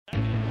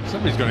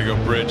Somebody's going to go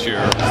bridge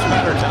here. It's a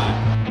matter of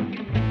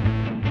time.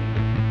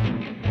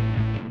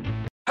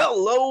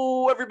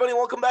 Hello, everybody.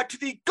 Welcome back to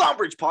the Gone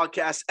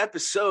Podcast,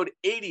 episode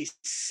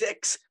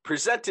 86,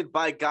 presented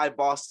by Guy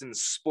Boston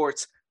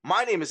Sports.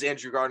 My name is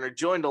Andrew Gardner,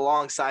 joined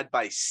alongside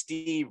by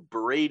Steve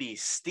Brady.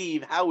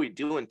 Steve, how are we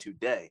doing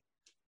today?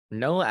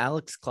 No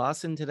Alex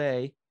Clausen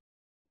today,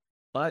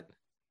 but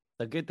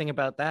the good thing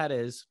about that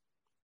is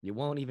you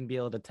won't even be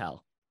able to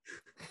tell.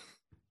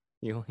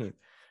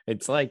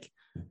 It's like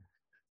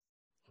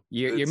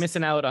you're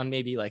missing out on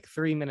maybe like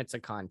 3 minutes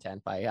of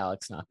content by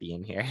Alex not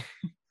being here.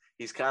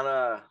 He's kind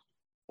of,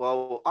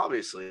 well,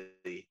 obviously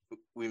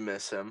we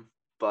miss him,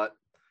 but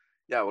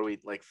yeah, what do we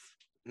like?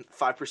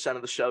 5%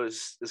 of the show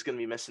is going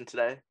to be missing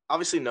today.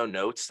 Obviously, no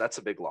notes. That's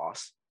a big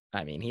loss.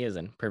 I mean, he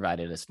hasn't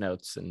provided us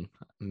notes in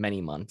many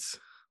months.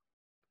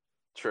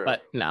 True.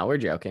 But no, we're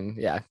joking.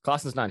 Yeah,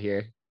 Clausen's not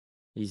here.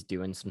 He's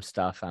doing some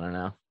stuff. I don't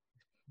know.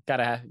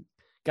 Gotta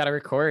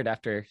record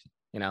after,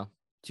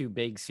 2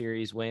 big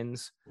series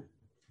wins.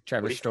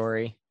 Trevor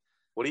Story.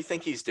 What do you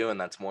think he's doing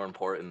that's more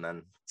important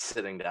than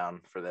sitting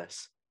down for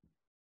this?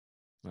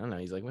 I don't know.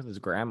 He's like with his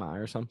grandma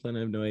or something. I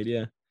have no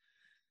idea.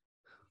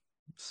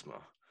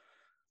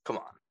 Come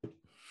on.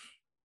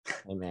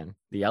 Hey, man.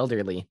 The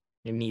elderly,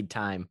 they need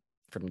time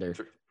from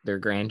their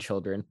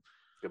grandchildren.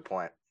 Good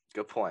point.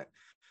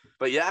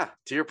 But yeah,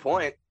 to your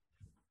point,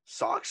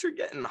 Sox are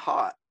getting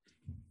hot.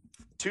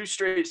 2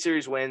 straight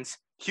series wins.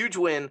 Huge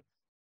win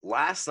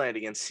last night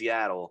against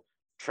Seattle.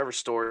 Trevor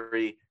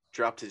Story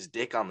dropped his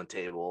dick on the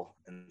table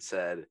and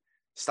said,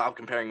 "Stop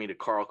comparing me to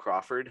Carl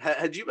Crawford."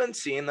 Had you been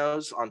seeing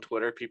those on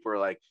Twitter? People were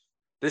like,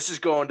 "This is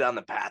going down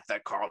the path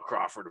that Carl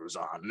Crawford was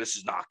on. This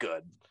is not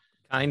good."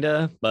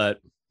 Kinda, but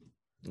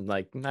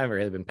like I've never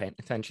really been paying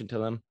attention to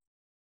them.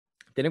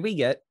 Didn't we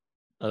get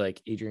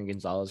like Adrian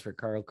Gonzalez for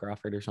Carl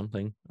Crawford or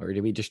something? Or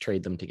did we just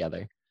trade them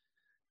together?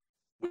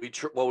 We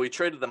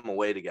traded them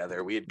away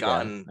together. We had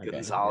gotten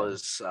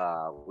Gonzalez.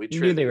 Yeah. We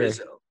traded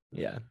Rizzo.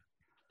 Yeah.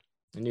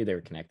 I knew they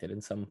were connected in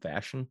some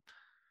fashion.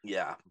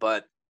 Yeah,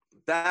 but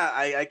that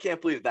I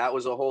can't believe that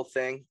was a whole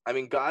thing. I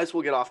mean, guys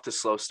will get off to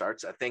slow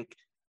starts. I think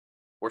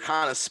we're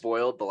kind of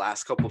spoiled. The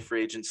last couple of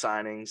free agent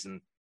signings and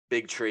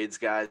big trades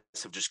guys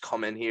have just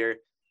come in here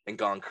and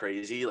gone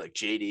crazy. Like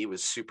JD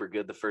was super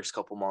good the first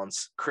couple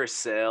months. Chris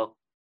Sale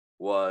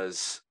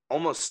was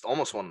almost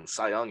won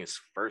Cy Young his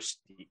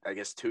first, I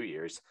guess, 2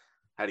 years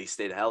had he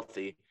stayed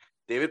healthy.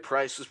 David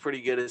Price was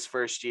pretty good his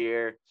first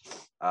year.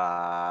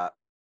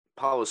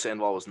 Paulo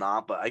Sandoval was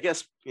not, but I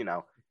guess,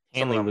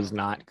 Hanley was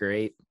not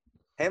great.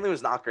 Hanley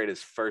was not great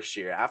his first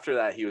year. After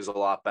that, he was a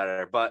lot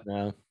better. But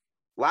no.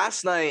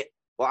 Last night,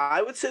 well,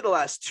 I would say the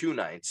last 2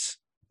 nights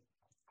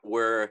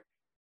were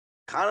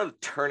kind of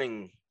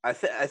turning. I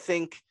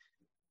think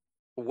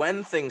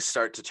when things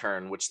start to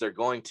turn, which they're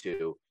going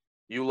to,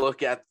 you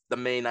look at the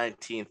May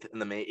 19th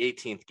and the May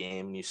 18th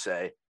game and you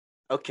say,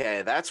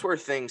 okay, that's where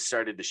things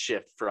started to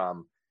shift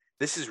from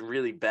this is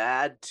really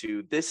bad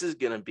to this is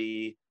going to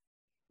be,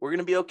 we're going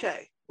to be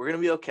okay. We're going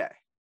to be okay.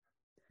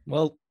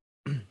 Well,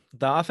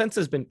 the offense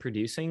has been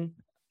producing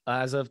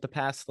as of the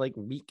past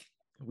week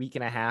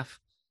and a half.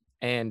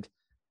 And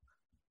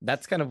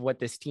that's kind of what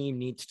this team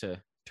needs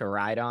to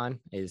ride on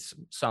is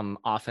some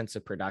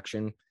offensive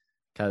production,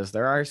 because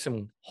there are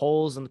some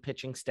holes in the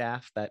pitching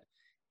staff that,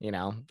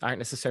 aren't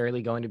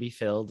necessarily going to be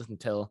filled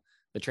until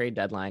the trade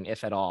deadline,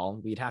 if at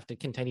all. We'd have to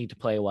continue to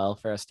play well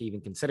for us to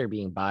even consider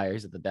being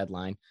buyers at the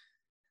deadline.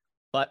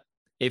 But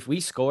if we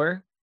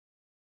score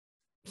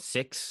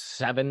 6,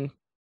 7,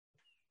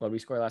 what did we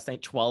score last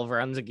night? 12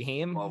 runs a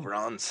game. 12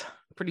 runs.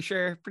 Pretty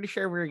sure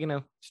we're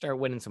gonna start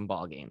winning some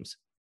ball games.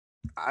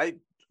 I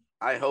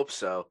hope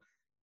so.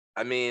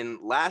 I mean,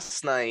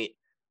 last night,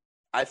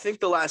 I think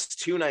the last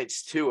 2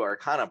 nights too are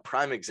kind of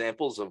prime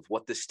examples of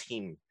what this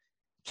team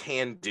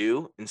can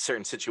do in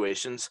certain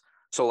situations.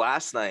 So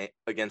last night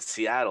against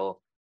Seattle,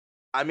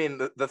 I mean,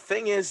 the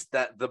thing is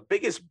that the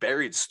biggest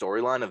buried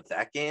storyline of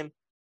that game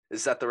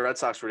is that the Red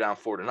Sox were down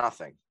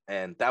 4-0.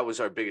 And that was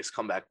our biggest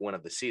comeback win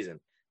of the season.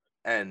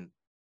 And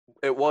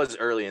it was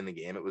early in the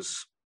game. It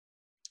was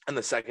in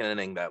the second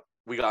inning that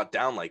we got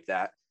down like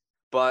that.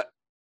 But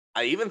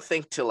I even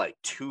think to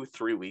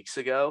 2-3 weeks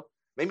ago,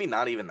 maybe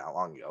not even that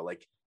long ago,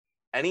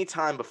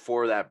 anytime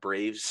before that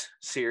Braves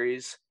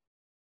series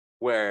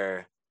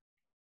where,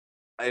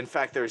 in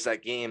fact, there's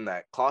that game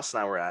that Klaus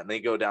and I were at, and they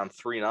go down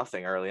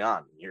 3-0 early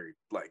on. You're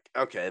like,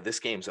 okay, this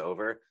game's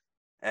over.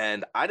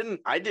 And I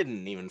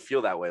didn't even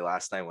feel that way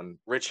last night when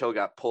Rich Hill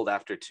got pulled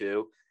after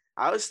 2.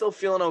 I was still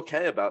feeling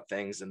okay about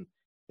things. And,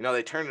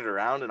 they turned it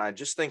around. And I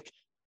just think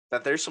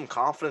that there's some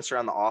confidence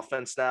around the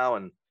offense now.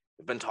 And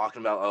we've been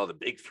talking about, the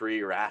big 3,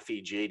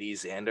 Raffy, JD,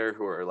 Xander,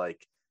 who are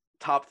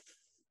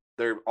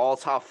they're all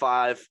top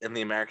 5 in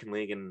the American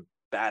League in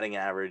batting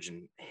average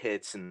and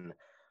hits and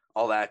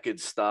all that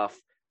good stuff.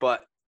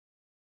 But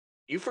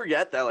you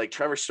forget that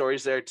Trevor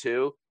Story's there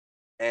too.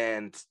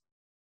 And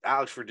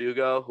Alex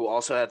Verdugo, who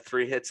also had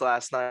 3 hits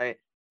last night.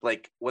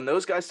 When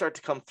those guys start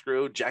to come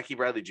through, Jackie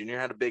Bradley Jr.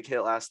 had a big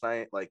hit last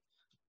night.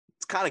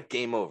 It's kind of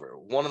game over.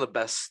 One of the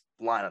best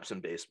lineups in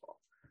baseball.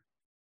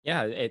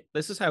 Yeah,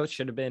 this is how it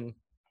should have been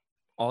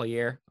all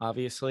year,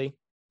 obviously.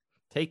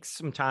 Takes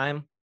some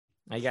time,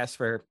 I guess,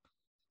 for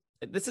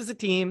this is a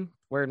team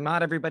where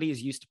not everybody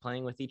is used to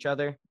playing with each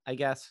other, I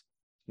guess.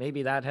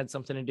 Maybe that had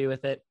something to do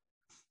with it.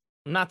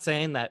 I'm not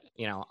saying that,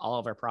 all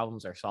of our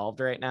problems are solved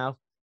right now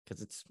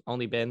because it's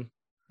only been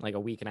like a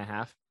week and a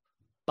half,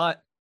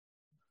 but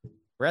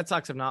Red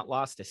Sox have not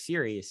lost a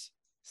series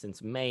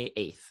since May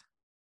 8th.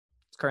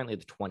 It's currently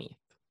the 20th.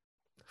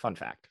 Fun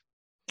fact.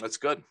 That's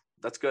good.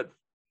 That's good.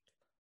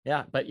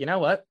 Yeah, but you know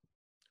what?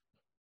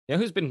 You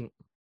know who's been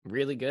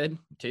really good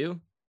too?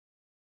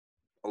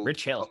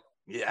 Rich Hill.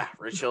 Yeah,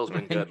 Rich Hill's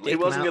been good. He Dick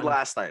wasn't good Mountain.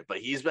 last night, but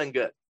he's been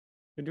good.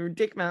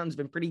 Dick Mountain's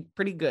been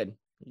pretty good.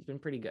 He's been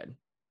pretty good.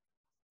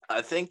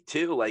 I think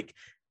too, like,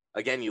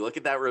 again, you look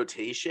at that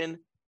rotation.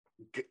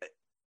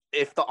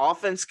 If the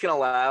offense can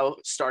allow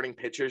starting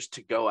pitchers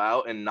to go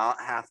out and not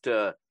have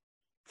to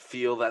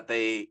feel that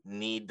they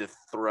need to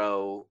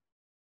throw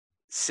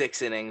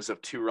 6 innings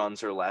of 2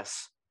 runs or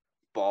less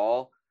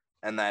ball,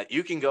 and that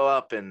you can go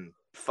up and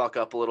fuck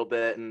up a little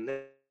bit and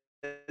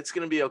it's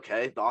going to be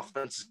okay. The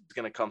offense is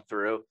going to come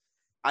through.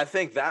 I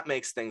think that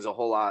makes things a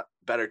whole lot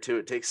better too.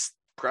 It takes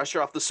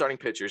pressure off the starting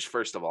pitchers,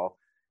 first of all,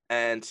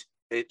 and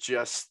it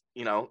just,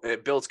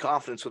 it builds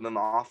confidence within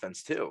the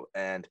offense too.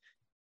 And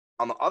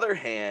on the other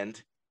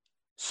hand,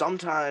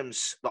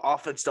 sometimes the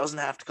offense doesn't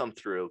have to come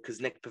through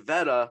because Nick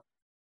Pivetta,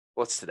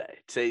 what's today?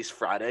 Today's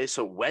Friday.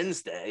 So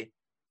Wednesday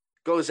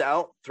goes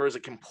out, throws a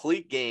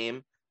complete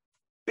game,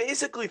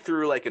 basically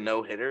threw like a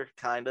no-hitter,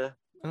 kind of.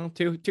 Well,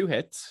 two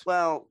hits.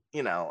 Well,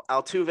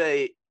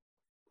 Altuve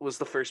was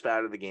the first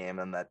batter of the game,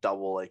 and that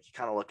double, like, you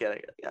kind of look at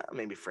it, yeah,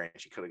 maybe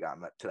Franchi could have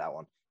gotten to that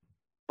one.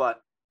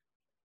 But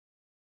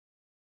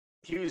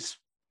he was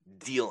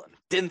dealing.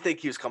 Didn't think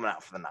he was coming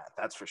out for the 9th,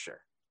 that's for sure.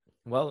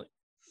 Well,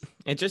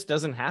 it just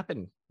doesn't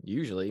happen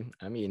usually.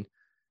 I mean,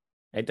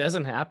 it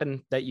doesn't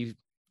happen that you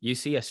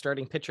see a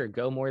starting pitcher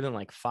go more than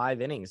like 5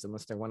 innings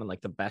unless they're one of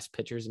like the best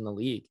pitchers in the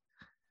league.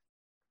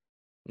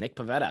 Nick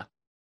Pivetta,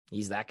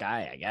 he's that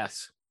guy, I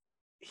guess.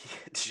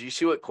 Did you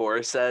see what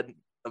Cora said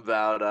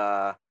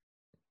about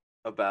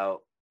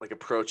like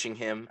approaching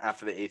him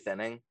after the 8th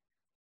inning?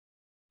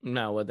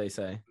 No, what'd they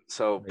say?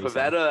 So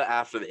Pivetta,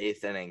 after the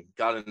 8th inning,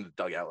 got in the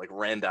dugout, like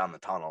ran down the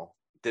tunnel,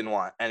 didn't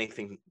want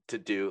anything to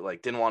do,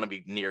 like didn't want to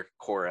be near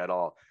Cora at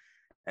all.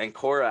 And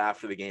Cora,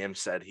 after the game,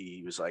 said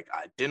he was like,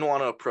 I didn't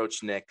want to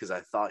approach Nick because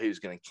I thought he was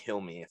going to kill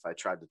me if I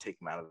tried to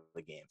take him out of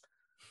the game.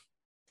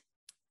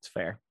 It's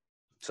fair.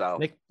 So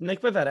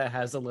Nick Pivetta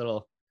has a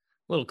little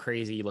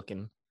crazy look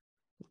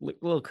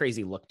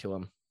to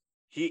him.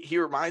 He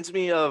reminds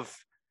me of,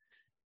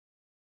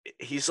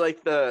 he's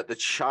like the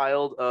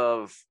child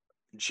of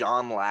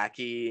John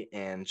Lackey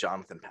and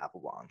Jonathan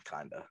Papelbon,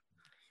 kind of.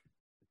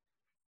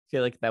 I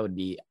feel like that would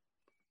be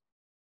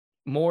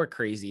more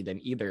crazy than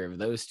either of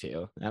those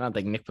two. I don't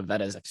think Nick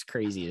Pivetta is as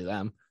crazy as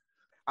them.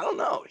 I don't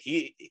know.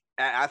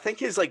 I think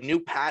his like new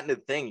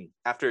patented thing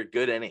after a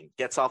good inning,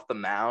 gets off the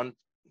mound.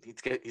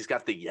 He's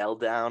got the yell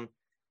down.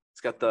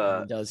 He's got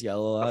He does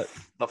yell a lot.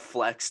 The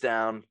flex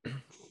down.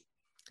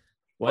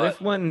 What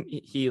if when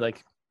he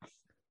like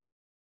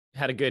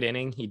had a good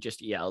inning, he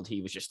just yelled?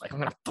 He was just like, "I'm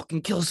gonna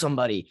fucking kill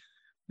somebody."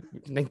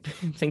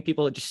 Think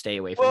people would just stay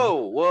away from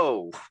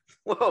him.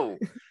 Whoa!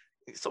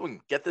 Someone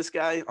get this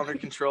guy under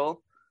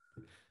control.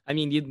 I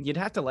mean, you'd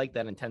have to like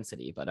that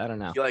intensity, but I don't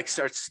know. He like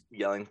starts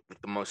yelling like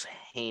the most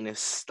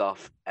heinous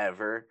stuff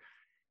ever.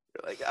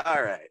 You're like,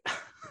 all right.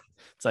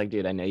 It's like,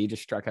 dude, I know you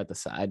just struck out the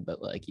side,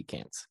 but like you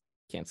can't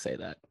say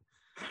that.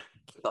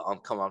 The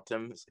come up to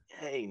him. Like,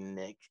 hey,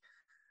 Nick.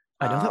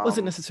 I know that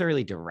wasn't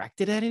necessarily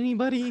directed at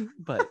anybody,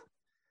 but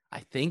I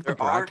think the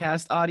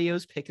broadcast audio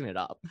is picking it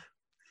up.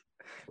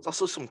 There's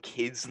also some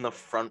kids in the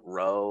front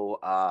row.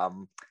 I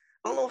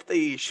don't know if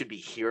they should be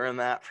hearing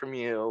that from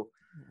you,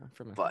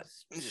 but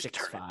just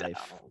turn it down.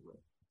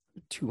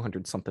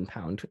 200-something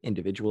pound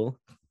individual.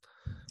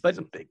 But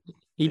big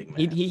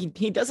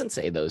he doesn't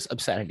say those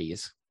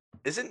obscenities.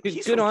 Isn't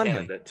he's good on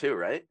Canada him too,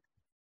 right?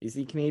 Is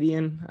he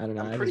Canadian? I don't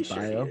know. I'm pretty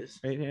sure he is.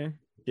 Right here.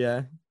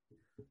 Yeah.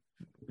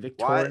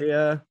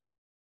 Victoria,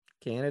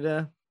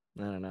 Canada.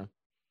 I don't know.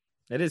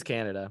 It is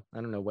Canada.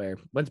 I don't know where.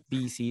 What's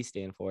BC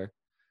stand for?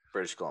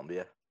 British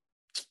Columbia.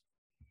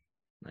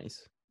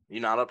 Nice.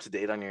 You're not up to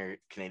date on your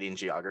Canadian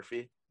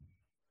geography?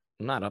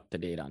 I'm not up to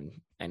date on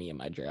any of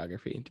my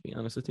geography, to be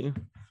honest with you.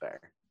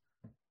 Fair.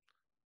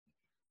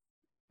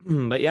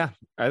 But yeah,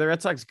 are the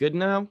Red Sox good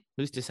now?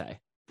 Who's to say?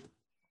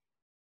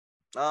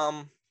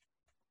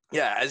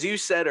 Yeah, as you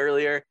said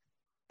earlier,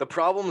 the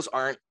problems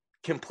aren't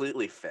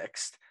completely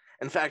fixed.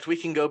 In fact, we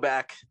can go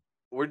back.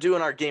 We're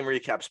doing our game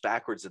recaps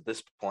backwards at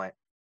this point.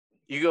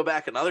 You go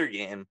back another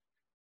game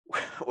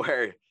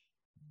where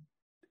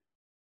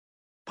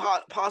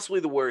possibly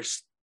the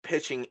worst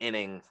pitching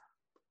inning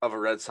of a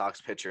Red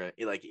Sox pitcher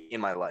like in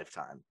my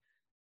lifetime.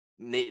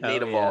 Nate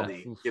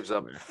Eovaldi gives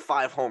up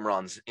 5 home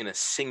runs in a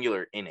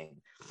singular inning.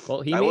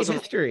 Well, he made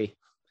history.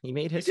 He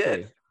made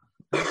history.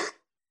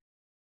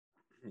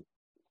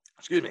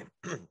 Excuse me.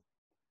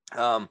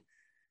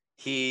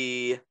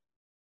 He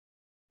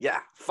Yeah,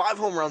 5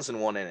 home runs in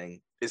 1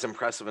 inning is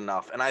impressive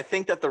enough. And I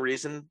think that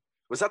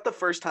was that the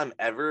first time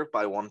ever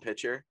by one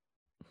pitcher?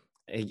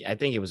 I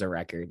think it was a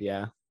record.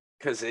 Yeah.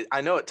 Because I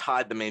know it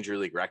tied the major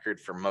league record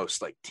for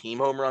most like team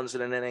home runs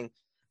in an inning.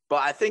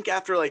 But I think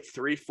after like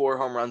 3-4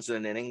 home runs in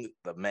an inning,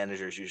 the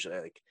manager's usually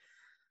like,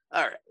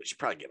 all right, we should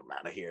probably get him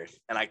out of here.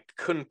 And I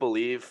couldn't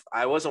believe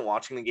I wasn't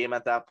watching the game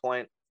at that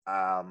point.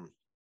 I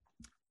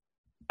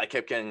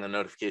kept getting the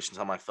notifications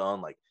on my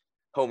phone, like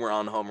home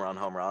run, home run,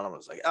 home run. I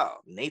was like, oh,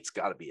 Nate's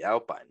got to be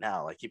out by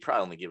now. Like he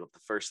probably only gave up the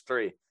first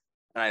 3.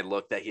 And I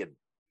looked at he had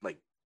like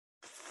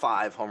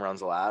 5 home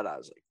runs allowed. I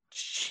was like,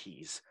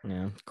 jeez.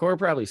 Yeah. Core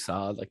probably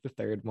saw like the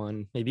 3rd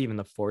one, maybe even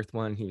the 4th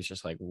one. He was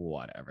just like,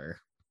 whatever.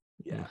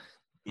 Yeah.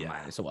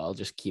 Might as well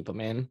just keep him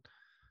in.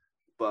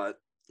 But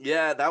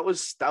yeah, that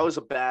was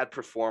a bad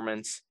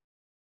performance.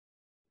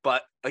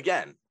 But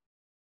again,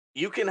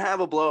 you can have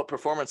a blow up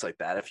performance like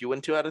that if you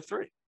win 2 out of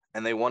 3.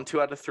 And they won 2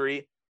 out of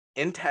 3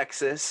 in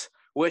Texas,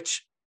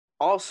 which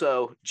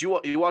also,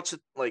 you watch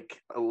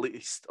like at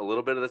least a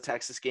little bit of the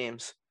Texas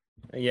games?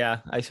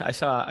 Yeah, I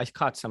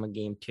caught some of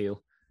game 2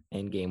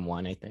 and game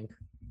 1, I think.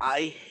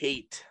 I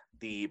hate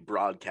the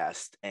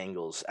broadcast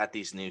angles at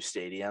these new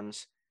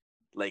stadiums.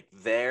 Like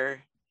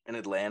there in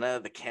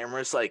Atlanta, the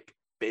camera's like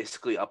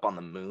basically up on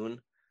the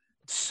moon.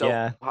 So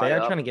yeah, they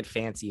are up. trying to get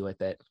fancy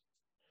with it.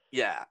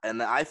 Yeah,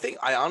 and I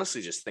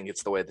honestly just think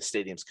it's the way the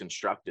stadium's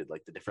constructed,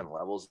 like the different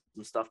levels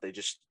and stuff. They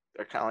just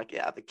are kind of like,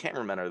 yeah, the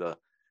cameramen are the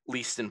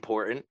least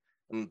important,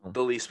 and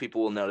the least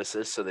people will notice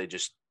this, so they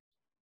just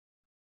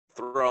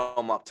throw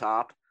them up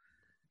top.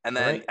 And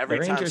then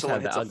every time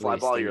someone hits a fly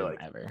ball, you're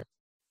like, ever.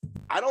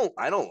 I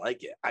don't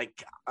like it.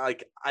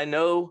 I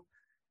know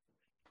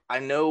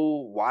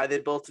why they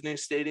built a new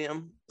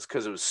stadium. It's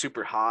because it was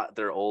super hot.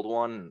 Their old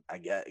one, I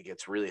get it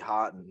gets really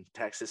hot in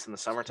Texas in the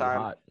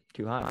summertime.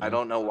 Too hot. Man. I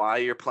don't know why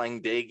you're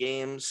playing day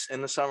games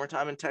in the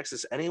summertime in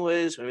Texas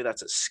anyways. Maybe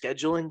that's a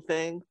scheduling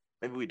thing.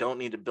 Maybe we don't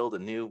need to build a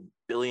new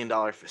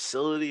billion-dollar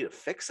facility to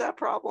fix that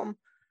problem.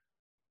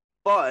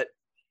 But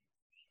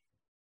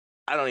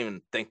I don't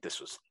even think this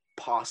was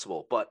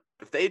possible. But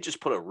if they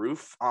just put a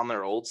roof on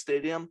their old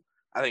stadium,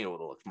 I think it would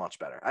have looked much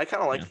better. I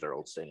kind of liked their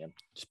old stadium.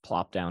 Just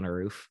plop down a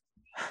roof.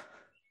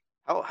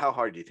 How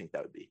hard do you think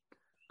that would be?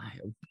 I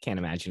can't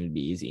imagine it'd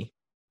be easy.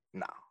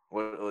 No.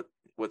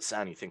 What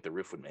sound do you think the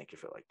roof would make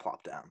if it like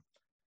plopped down?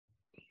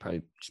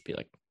 Probably just be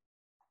like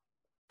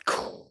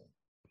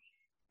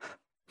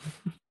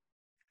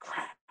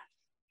crap.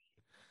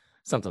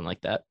 Something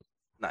like that.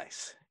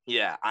 Nice.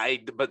 Yeah,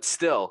 but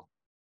still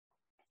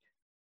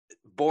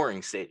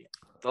boring stadium.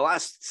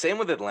 Same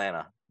with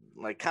Atlanta.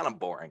 Like kind of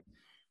boring.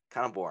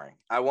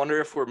 I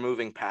wonder if we're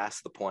moving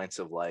past the points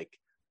of like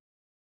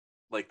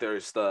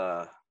there's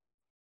the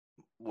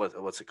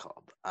what's it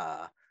called?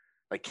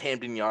 Like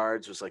Camden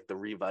Yards was like the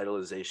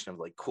revitalization of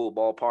like cool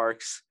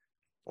ballparks.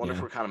 I wonder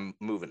if we're kind of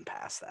moving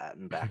past that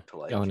and back to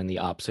like going in the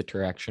opposite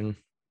direction.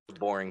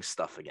 Boring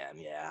stuff again.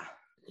 Yeah.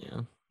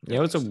 Yeah. You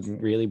know, it's a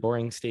really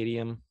boring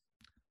stadium.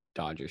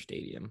 Dodger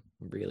Stadium.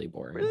 Really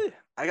boring. Really?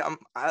 I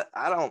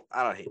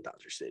don't hate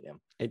Dodger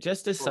Stadium. It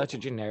just is such a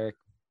generic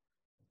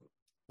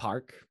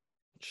park.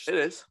 It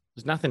is.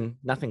 There's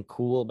nothing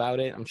cool about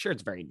it. I'm sure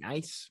it's very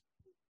nice.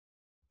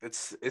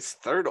 It's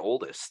 3rd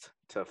oldest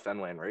to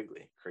Fenway and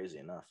Wrigley. Crazy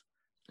enough.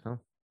 Oh,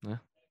 yeah.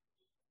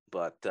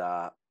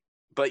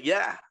 But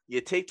yeah,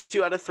 you take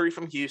 2 out of 3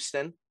 from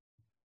Houston,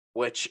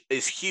 which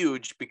is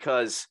huge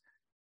because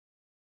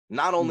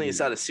not only is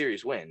that a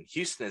series win,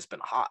 Houston has been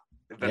hot.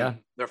 They've been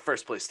their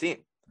first place team.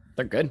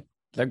 They're good.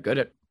 They're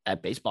good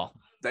at baseball.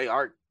 They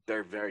are.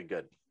 They're very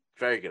good.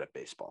 Very good at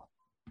baseball.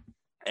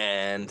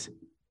 And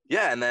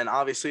yeah, and then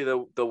obviously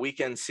the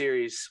weekend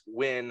series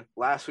win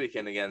last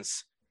weekend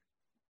against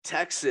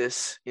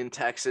Texas in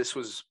Texas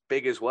was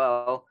big as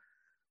well.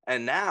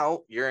 And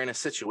now you're in a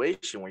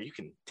situation where you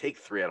can take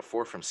 3 out of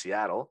 4 from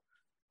Seattle.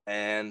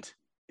 And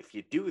if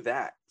you do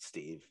that,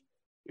 Steve,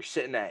 you're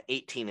sitting at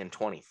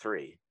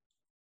 18-23.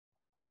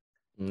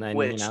 And then,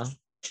 which,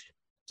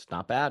 it's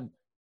not bad.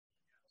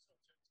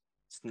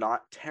 It's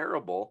not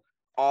terrible.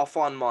 Off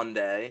on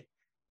Monday.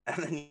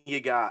 And then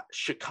you got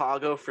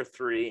Chicago for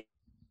 3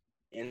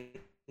 in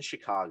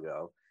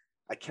Chicago.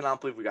 I cannot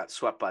believe we got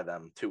swept by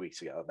them 2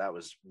 weeks ago. That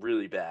was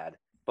really bad.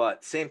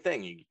 But same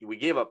thing. We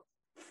gave up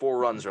 4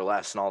 runs or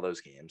less in all those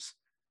games.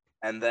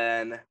 And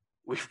then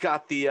we've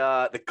got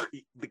the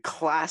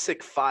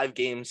classic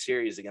 5-game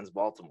series against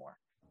Baltimore.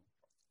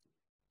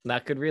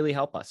 That could really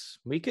help us.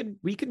 We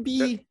could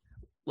be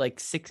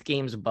like 6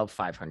 games above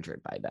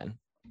 500 by then.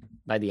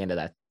 By the end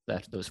of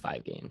those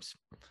 5 games.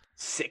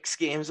 6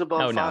 games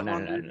above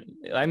 500?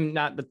 No. I'm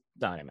not what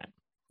I meant.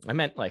 I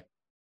meant like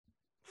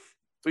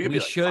we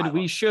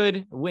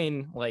should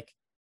win like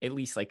at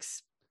least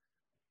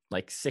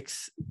like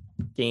 6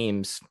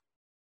 games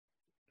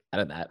out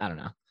of that. I don't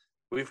know.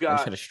 We've I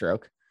just had a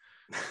stroke.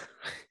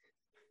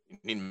 You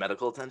need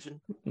medical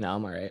attention? No,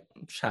 I'm all right.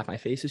 Just half my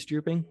face is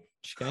drooping.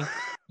 Just kidding.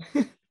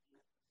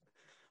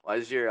 Why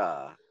is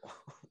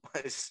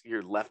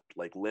your left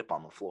like lip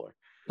on the floor?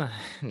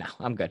 No,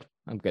 I'm good.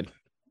 I'm good.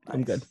 Nice.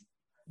 I'm good.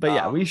 But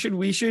yeah, we should,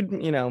 we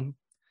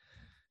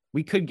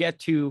could get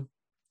to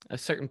a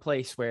certain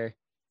place where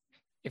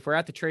if we're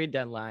at the trade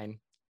deadline,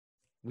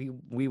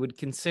 we would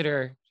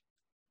consider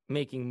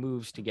making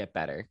moves to get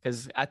better.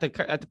 Because at the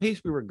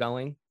pace we were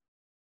going,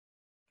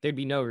 there'd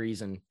be no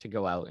reason to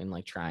go out and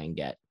like try and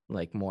get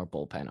like more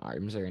bullpen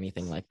arms or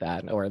anything like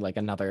that, or like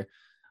another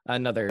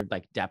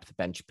like depth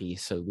bench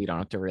piece, so we don't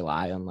have to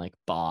rely on like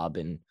Bob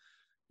and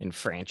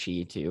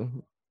Franchi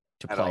to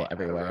play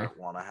everywhere.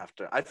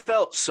 I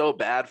felt so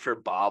bad for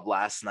Bob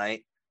last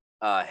night,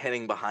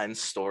 hitting behind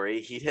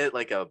Story. He hit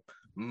like a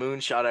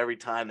moonshot every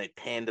time. They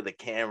pan to the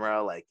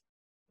camera, like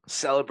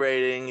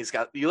celebrating.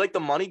 You like the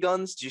money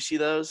guns? Do you see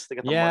those? They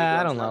got the money guns.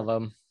 I don't love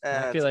them.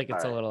 I feel like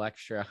it's a little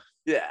extra.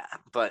 Yeah,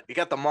 but you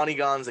got the money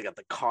guns. They got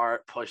the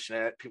cart pushing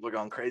it. People are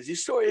going crazy.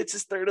 Story, it's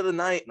his third of the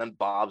night, and then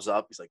Bob's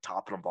up. He's like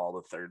topping a ball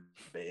to third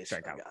base.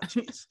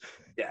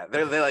 Yeah,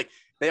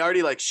 they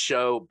already like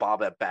show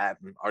Bob at bat,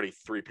 and already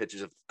 3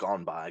 pitches have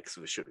gone by because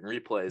we were shooting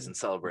replays and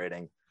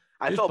celebrating.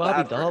 I felt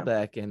Bobby bad for him.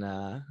 Dahlbeck, and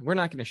we're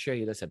not going to show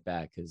you this at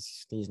bat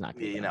because he's not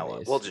going to. You know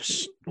what?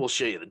 We'll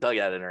show you the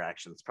dugout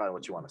interaction. It's probably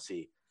what you want to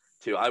see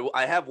too.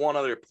 I have one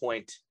other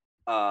point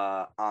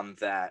on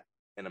that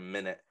in a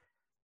minute,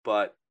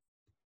 but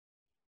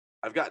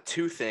I've got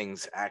 2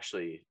 things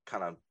actually,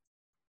 kind of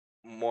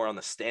more on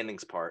the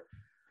standings part.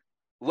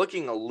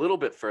 Looking a little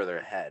bit further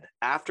ahead,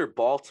 after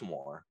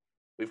Baltimore,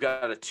 we've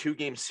got a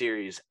 2-game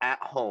series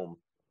at home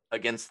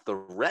against the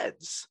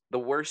Reds, the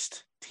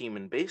worst team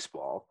in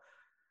baseball.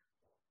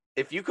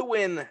 If you could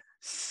win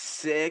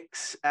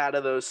 6 out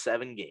of those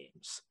 7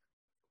 games,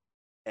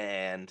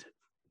 and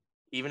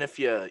even if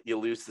you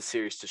lose the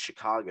series to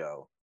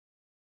Chicago,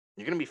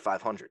 you're going to be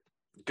 500.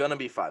 Going to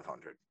be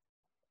 500.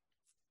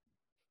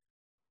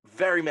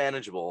 Very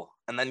manageable.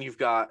 And then you've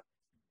got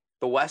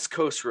the West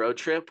Coast road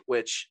trip,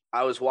 which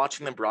I was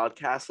watching the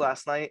broadcast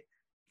last night,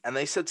 and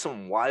they said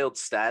some wild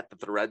stat that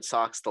the Red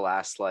Sox, the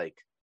last, like,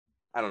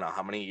 I don't know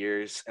how many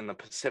years in the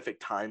Pacific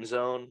time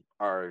zone,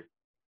 are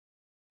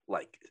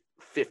like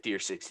 50 or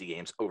 60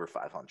 games over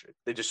 500.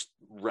 They just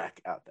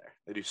wreck out there.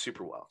 They do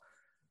super well.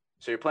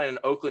 So you're playing an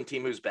Oakland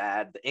team who's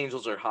bad. The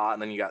Angels are hot,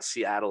 and then you got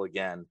Seattle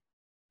again.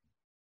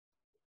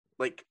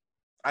 Like,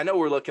 I know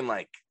we're looking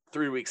like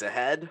 3 weeks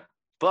ahead,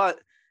 but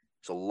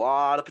there's a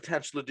lot of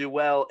potential to do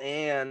well.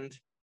 And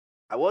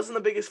I wasn't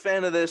the biggest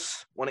fan of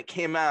this when it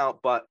came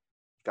out, but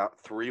got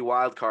 3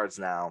 wild cards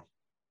now.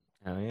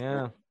 Oh,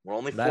 yeah. We're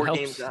only 4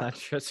 games out.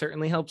 That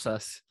certainly helps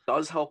us.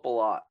 Does help a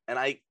lot. And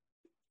I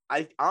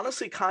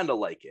honestly kind of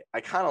like it.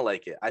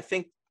 I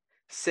think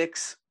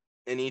 6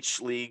 in each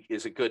league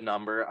is a good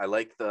number. I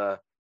like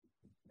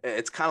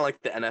it's kind of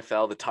like the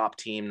NFL, the top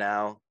team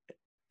now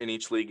in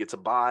each league gets a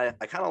bye.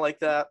 I kind of like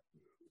that.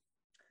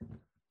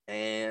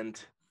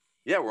 And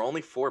yeah, we're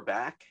only 4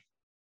 back.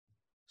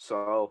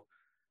 So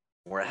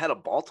we're ahead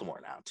of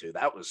Baltimore now too.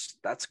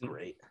 That's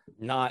great.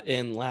 Not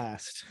in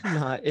last.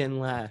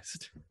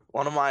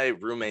 One of my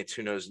roommates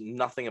who knows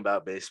nothing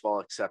about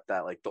baseball except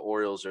that like the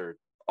Orioles are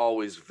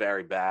always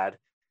very bad.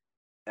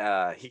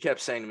 He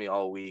kept saying to me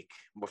all week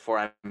before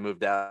I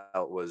moved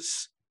out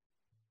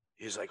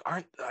he's like,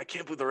 I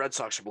can't believe the Red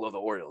Sox are below the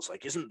Orioles.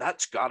 Like,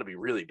 that's got to be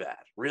really bad,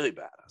 really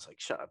bad. I was like,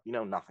 shut up. You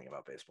know nothing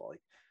about baseball.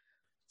 Like,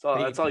 so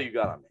that's all you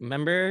got on me.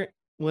 Remember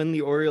when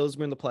the Orioles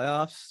were in the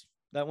playoffs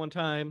that one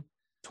time?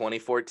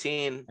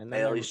 2014, and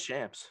AL East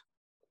champs.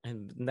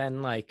 And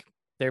then like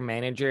their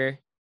manager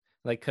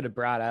like could have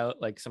brought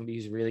out like somebody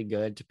who's really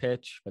good to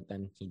pitch, but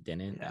then he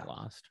didn't. Yeah. They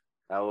lost.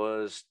 That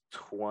was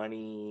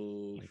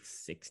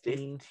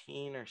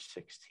 2016 or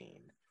 16.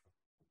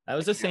 That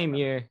was the same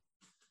year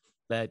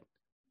that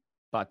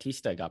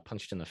Bautista got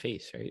punched in the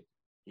face, right?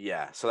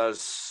 Yeah. So that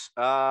was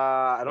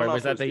I don't know.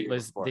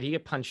 Did he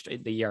get punched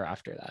the year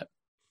after that?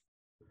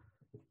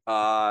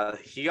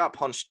 He got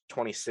punched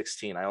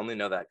 2016. I only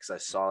know that because I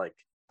saw like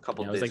a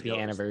couple. It was like the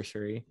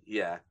anniversary.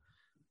 Yeah.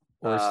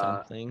 Or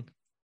something.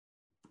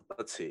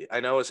 Let's see.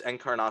 I know it was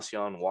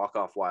Encarnacion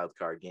walk-off wild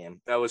card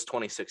game. That was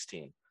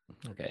 2016.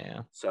 Okay,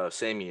 yeah. So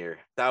same year.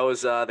 That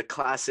was the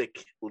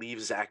classic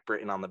leave Zach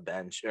Britton on the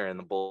bench or in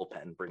the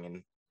bullpen,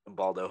 bringing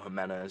Baldo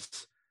Jimenez.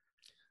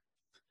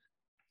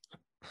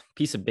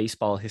 Piece of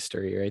baseball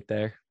history right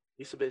there.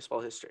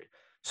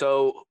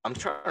 So I'm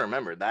trying to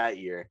remember that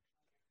year.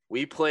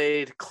 We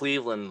played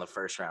Cleveland in the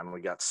first round.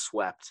 We got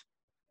swept.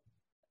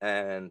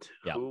 And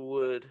who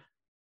would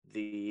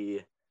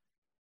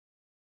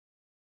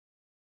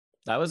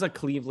that was a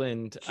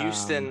Cleveland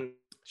Houston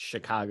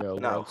Chicago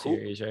World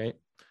Series, right?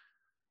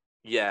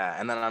 Yeah,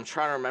 and then I'm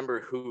trying to remember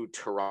who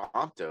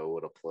Toronto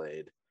would have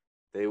played.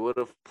 They would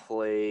have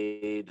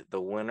played the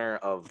winner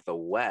of the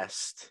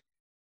West.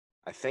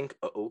 I think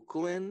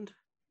Oakland.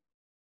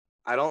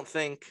 I don't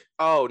think.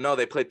 Oh, no,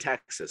 they played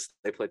Texas.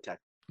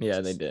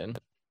 Yeah, they did.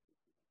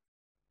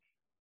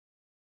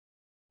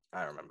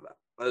 I remember that.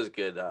 That was a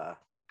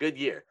good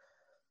year.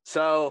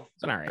 So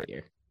it's an all right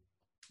year.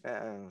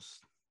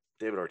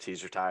 David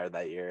Ortiz retired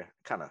that year.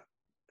 Kind of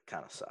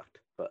sucked,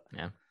 but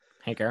yeah,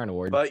 Hank Aaron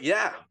Award. But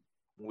yeah,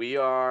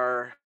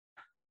 we're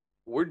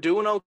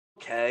doing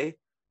okay.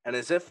 And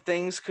as if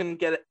things couldn't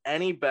get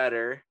any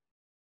better,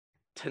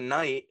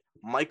 tonight,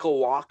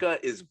 Michael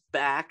Wacha is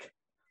back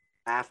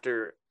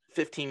after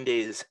 15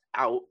 days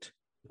out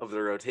of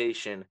the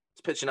rotation.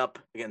 He's pitching up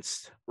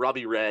against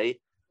Robbie Ray.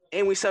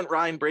 And we sent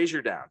Ryan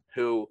Brazier down,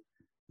 who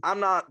I'm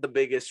not the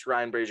biggest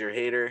Ryan Brazier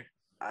hater.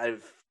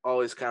 I've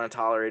always kind of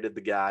tolerated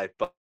the guy,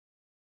 but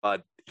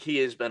he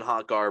has been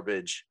hot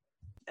garbage.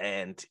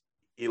 And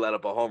he let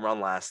up a home run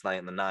last night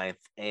in the 9th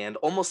and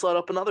almost let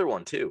up another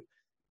one too.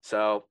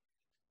 So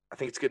I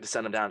think it's good to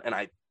send him down.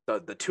 And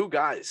the two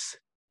guys,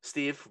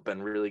 Steve, have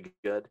been really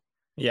good.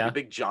 Yeah. You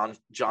big John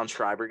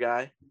Schreiber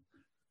guy.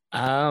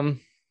 I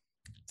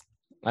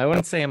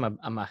wouldn't say I'm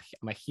a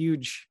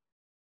huge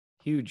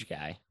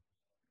guy,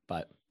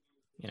 but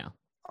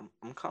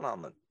I'm kind of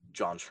on the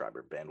John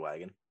Schreiber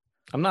bandwagon.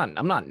 I'm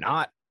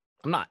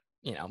not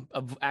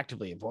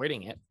actively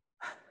avoiding it.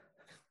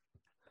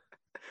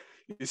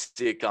 You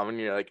see it coming,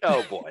 you're like,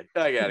 oh boy,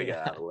 I gotta get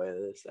out of the way of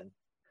this thing.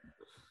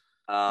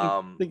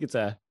 I think it's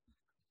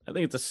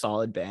a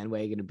solid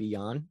bandwagon to be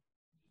on.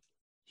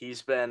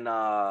 He's been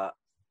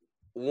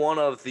one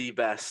of the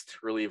best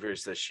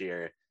relievers this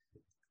year.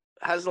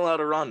 Hasn't allowed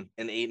a run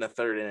in 8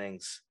 1/3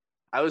 innings.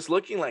 I was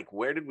looking like,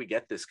 where did we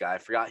get this guy? I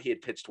forgot he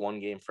had pitched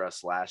one game for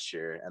us last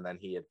year, and then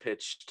he had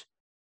pitched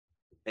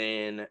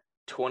in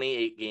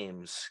 28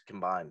 games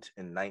combined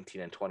in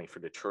 19 and 20 for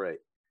Detroit.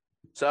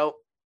 So,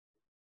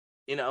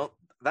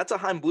 that's a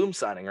Heim Bloom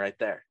signing right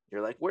there.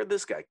 You're like, where'd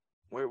this guy?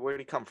 Where'd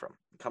he come from?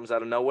 He comes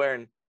out of nowhere,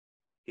 and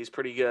he's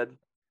pretty good.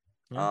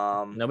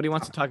 Yeah. Nobody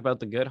wants to talk about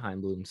the good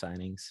Heim Bloom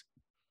signings.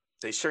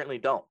 They certainly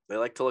don't. They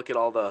like to look at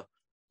all the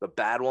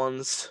bad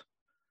ones.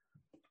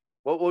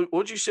 What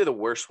would you say the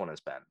worst one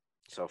has been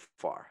so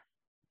far?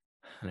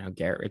 I know,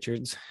 Garrett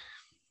Richards.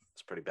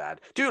 It's pretty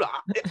bad. Dude,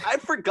 I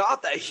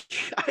forgot that.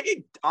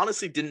 I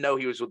honestly didn't know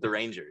he was with the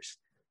Rangers.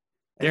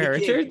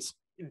 Garrett Richards?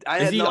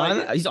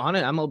 He's on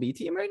an MLB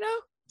team right now?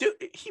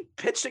 Dude, he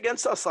pitched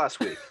against us last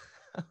week.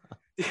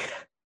 I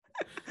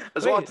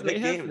was watching the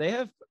game. They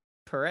have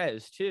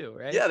Perez too,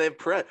 right? Yeah, they have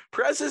Perez.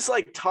 Perez is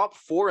like top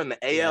 4 in the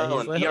AL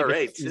and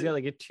ERA. He's got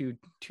like a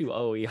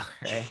 2.0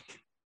 ERA.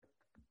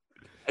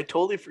 I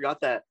totally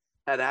forgot that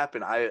had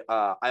happened. I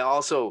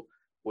also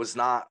was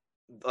not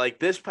like,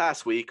 this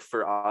past week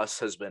for us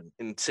has been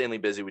insanely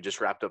busy. We just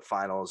wrapped up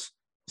finals.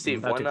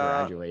 Steve,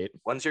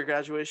 when's your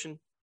graduation?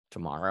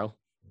 Tomorrow.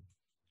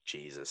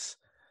 Jesus.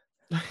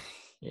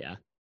 Yeah.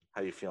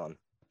 How you feeling?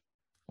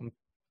 I'm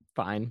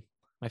fine.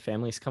 My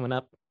family's coming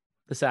up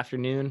this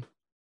afternoon.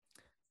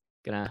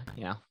 Gonna,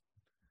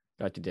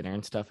 go out to dinner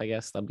and stuff, I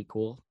guess. That'll be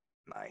cool.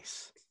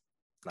 Nice.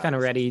 Kind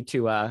of ready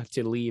to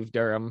leave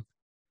Durham.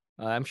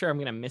 I'm sure I'm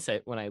gonna miss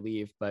it when I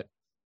leave, but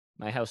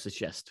my house is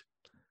just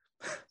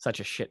such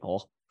a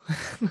shithole.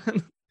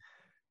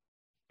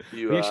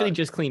 We actually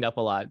just cleaned up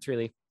a lot. It's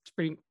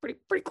pretty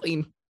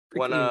clean.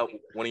 When are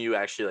you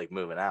actually like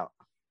moving out?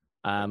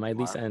 My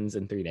lease ends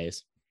in 3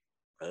 days.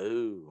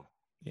 Oh,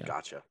 yeah.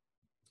 Gotcha.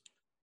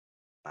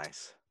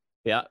 Nice.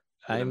 Yeah,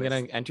 I'm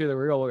gonna enter the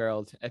real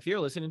world. If you're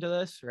listening to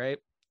this, right,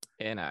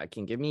 and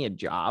can give me a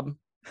job,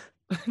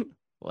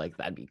 like,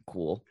 that'd be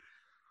cool.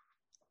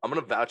 I'm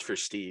gonna vouch for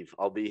Steve.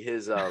 I'll be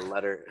his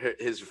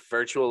his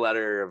virtual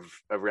letter of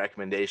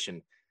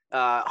recommendation.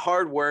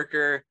 Hard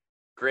worker,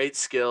 great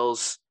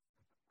skills.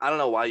 I don't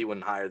know why you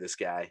wouldn't hire this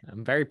guy.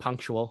 I'm very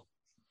punctual.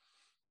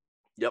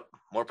 Yep,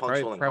 more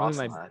punctual than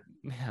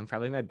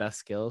probably my best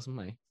skills,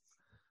 my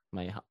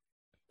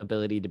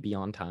ability to be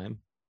on time.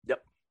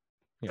 Yep,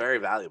 very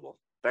valuable.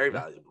 Very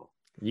valuable.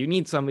 You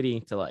need somebody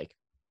to like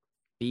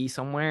be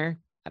somewhere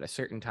at a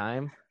certain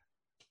time.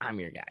 I'm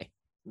your guy.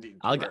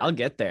 I'll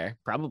get there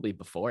probably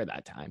before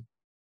that time,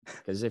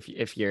 because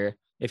if you're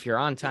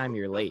on time,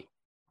 you're late,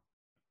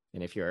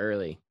 and if you're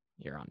early,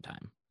 you're on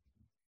time.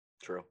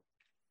 True.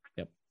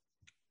 Yep.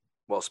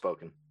 Well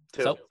spoken.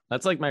 Too. So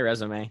that's like my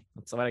resume.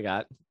 That's what I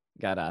got.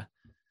 Got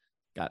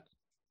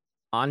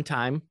on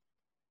time.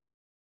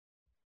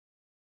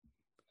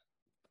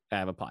 I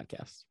have a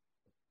podcast.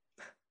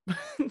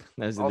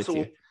 Those are the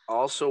two.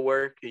 Also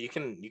work. You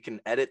can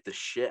edit the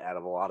shit out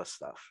of a lot of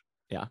stuff.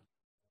 Yeah.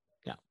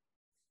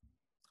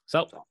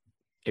 So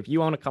if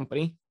you own a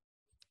company,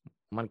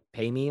 want to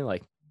pay me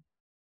like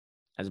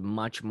as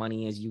much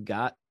money as you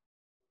got,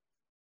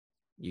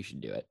 you should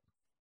do it.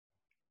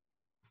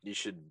 You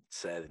should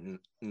say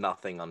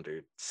nothing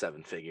under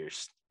 7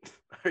 figures.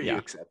 Are you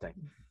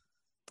accepting?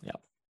 Yeah.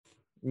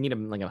 You need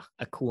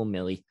a cool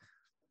milli.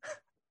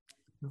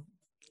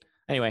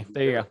 Anyway,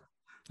 there you go.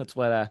 That's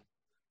what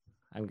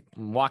I'm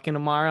walking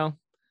tomorrow.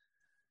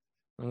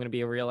 I'm gonna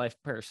be a real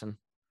life person.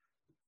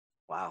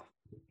 Wow.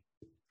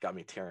 Got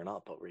me tearing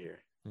up over here.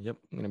 Yep,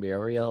 I'm gonna be a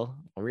real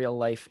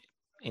life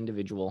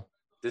individual.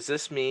 Does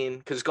this mean,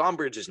 because Gone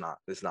Bridge is not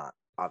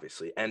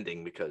obviously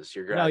ending because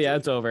you're graduating? Oh yeah,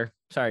 it's over.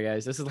 Sorry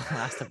guys, this is the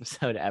last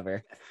episode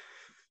ever.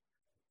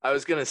 I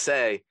was gonna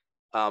say,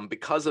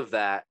 because of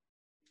that,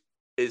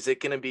 is it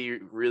going to be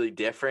really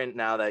different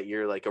now that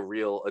you're like a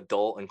real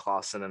adult and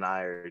Clausen and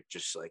I are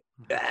just like,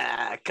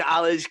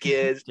 college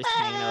kids. Just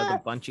hanging out with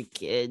a bunch of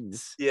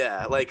kids.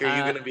 Yeah. Like, are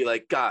you going to be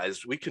like,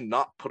 guys, we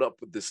cannot put up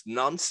with this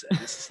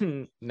nonsense?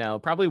 No,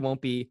 probably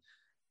won't be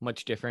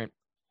much different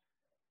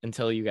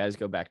until you guys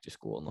go back to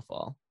school in the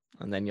fall.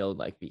 And then you'll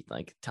like be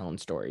like telling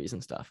stories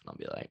and stuff. And I'll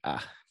be like,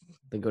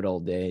 the good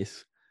old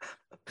days.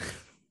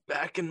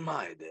 Back in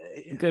my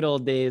day. Good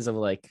old days of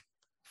like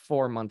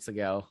 4 months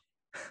ago.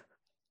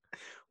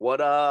 What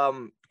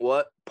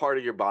part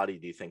of your body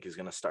do you think is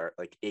gonna start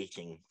like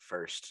aching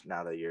first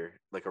now that you're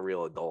like a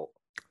real adult?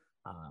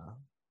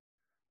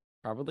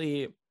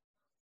 Probably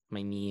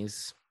my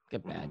knees.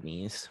 Get bad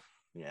knees.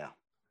 Yeah.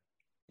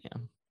 Yeah.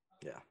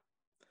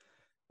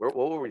 What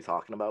were we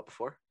talking about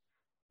before?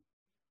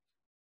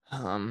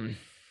 I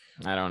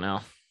don't know.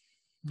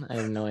 I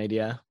have no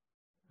idea.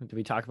 Did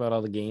we talk about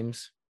all the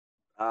games?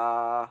 We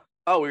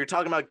were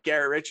talking about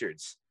Garrett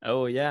Richards.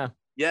 Oh yeah.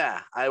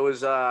 Yeah, I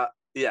was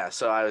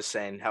so I was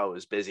saying how it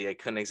was busy. I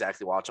couldn't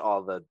exactly watch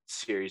all the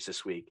series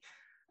this week.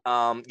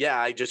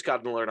 I just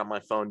got an alert on my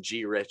phone,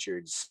 G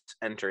Richards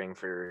entering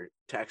for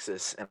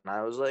Texas, and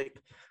I was like,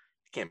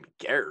 it can't be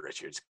Garrett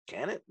Richards,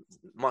 can it?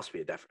 It must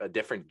be a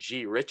different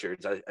G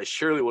Richards. I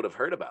surely would have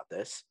heard about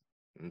this.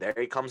 And there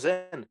he comes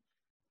in,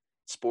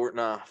 sporting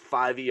a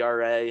 5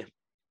 ERA,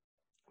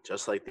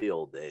 just like the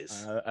old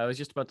days. I was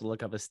just about to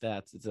look up his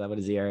stats. Is that what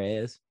his ERA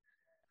is?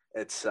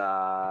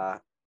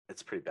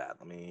 It's pretty bad.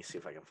 Let me see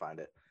if I can find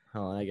it.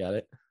 Oh, I got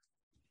it.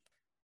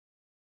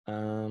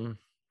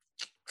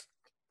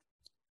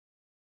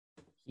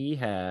 He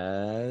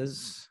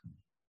has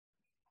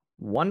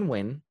 1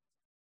 win,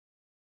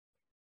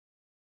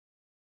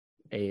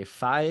 a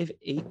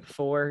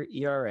 5.84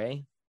 ERA,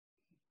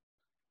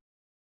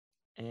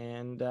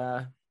 and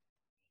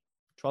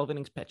 12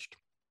 innings pitched.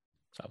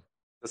 So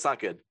that's not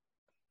good.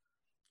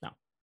 No.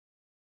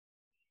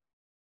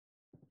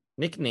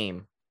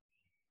 Nickname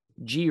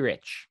G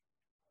Rich.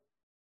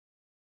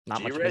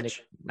 Not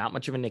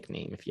much of a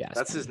nickname, if you ask.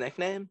 That's me. his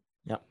nickname?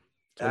 Yep.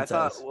 I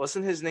thought,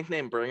 wasn't his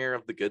nickname Bringer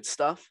of the Good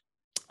Stuff?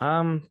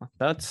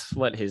 That's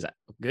what his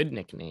good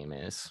nickname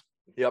is.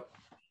 Yep.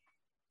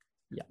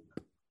 Yeah.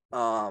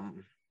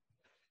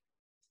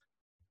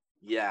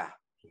 Yeah.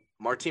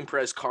 Martin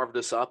Perez carved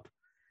us up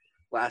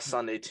last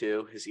Sunday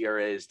too. His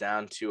ERA is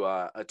down to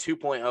a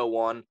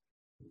 2.01.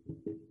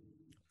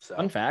 So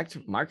fun fact,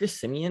 Marcus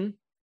Semien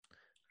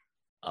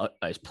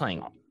is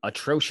playing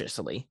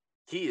atrociously.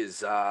 He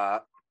is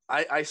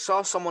I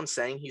saw someone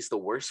saying he's the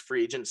worst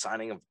free agent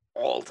signing of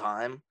all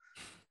time.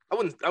 I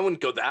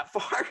wouldn't go that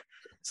far.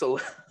 So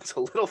it's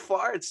a little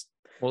far.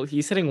 Well,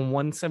 he's hitting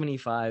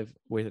 175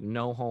 with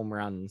no home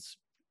runs,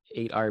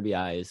 8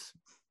 RBIs,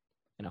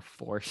 and a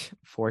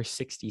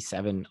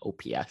 467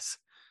 OPS.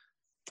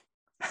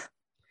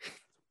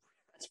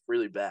 That's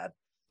really bad.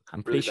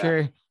 I'm pretty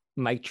sure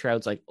Mike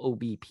Trout's like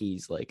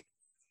OBP's like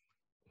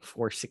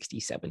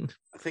 467.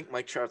 I think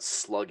Mike Trout's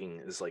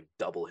slugging is like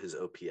double his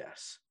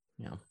OPS.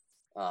 Yeah.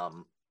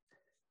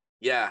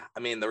 Yeah, I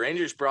mean, the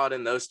Rangers brought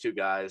in those two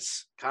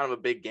guys. Kind of a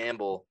big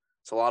gamble.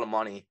 It's a lot of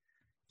money.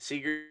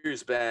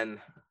 Seager's been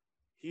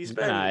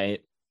right.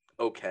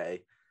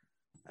 Okay.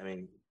 I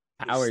mean,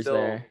 Power's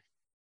there.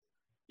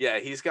 Yeah,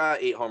 he's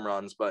got 8 home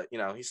runs, but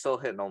he's still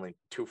hitting only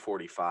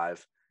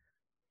 245.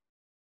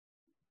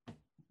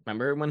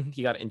 Remember when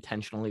he got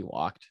intentionally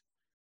walked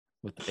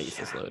with the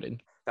bases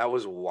loaded? That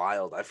was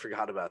wild. I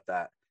forgot about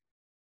that.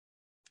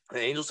 The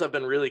Angels have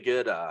been really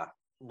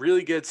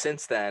good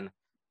since then.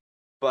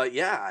 But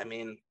yeah, I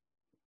mean,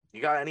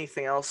 you got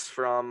anything else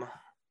from?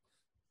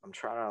 I'm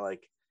trying to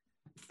like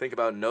think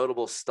about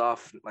notable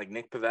stuff. Like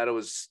Nick Pivetta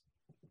was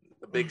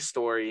a big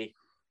story.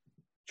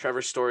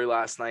 Trevor's story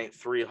last night,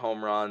 3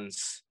 home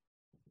runs.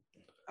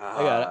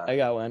 I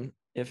got one.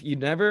 If you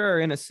never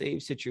are in a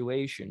save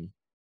situation,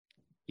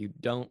 you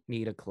don't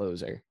need a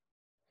closer.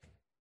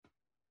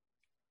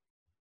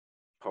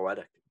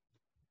 Poetic.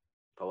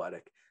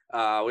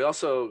 We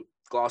also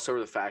gloss over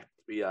the fact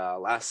we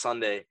last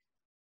Sunday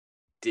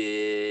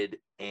did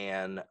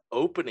an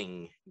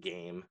opening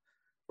game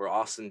where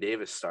Austin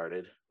Davis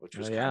started, which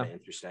was kind of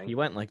interesting. He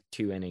went like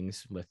 2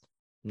 innings with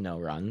no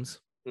runs.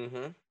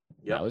 Mm-hmm.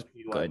 Yeah, that was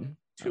good.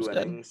 2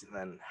 innings, and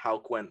then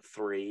Houck went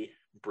 3.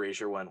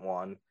 Brazier went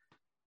 1.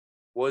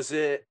 Was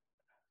it?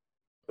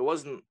 It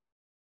wasn't.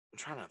 I'm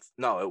trying to.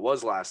 No, it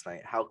was last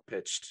night. Houck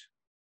pitched,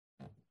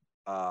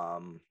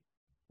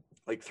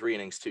 like 3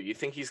 innings too. You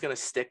think he's gonna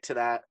stick to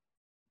that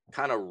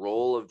kind of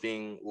role of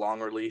being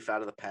long relief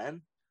out of the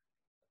pen?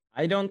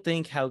 I don't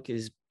think Houck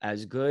is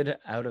as good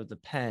out of the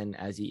pen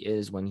as he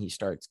is when he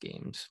starts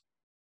games.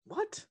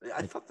 What?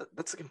 I thought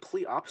that's the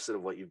complete opposite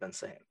of what you've been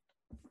saying.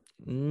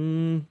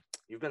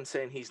 You've been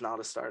saying he's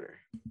not a starter.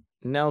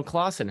 No,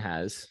 Clausen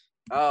has.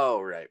 Oh,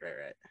 right.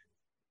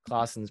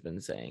 Clausen's been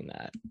saying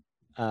that.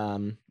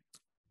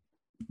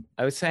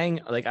 I was saying,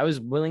 like, I was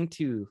willing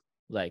to,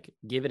 like,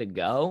 give it a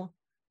go,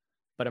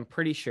 but I'm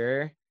pretty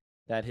sure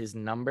that his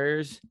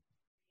numbers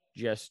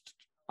just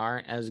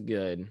aren't as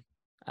good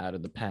out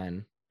of the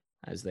pen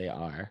as they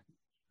are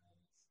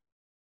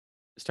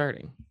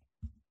starting.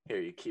 Here,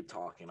 you keep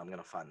talking. I'm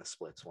gonna find the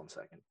splits. 1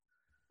 second.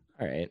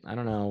 All right. I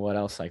don't know what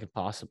else I could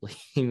possibly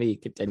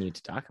continue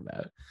to talk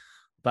about.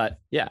 But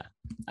yeah,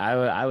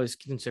 I was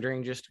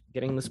considering just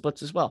getting the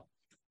splits as well.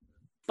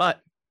 But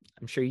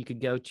I'm sure you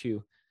could go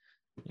to,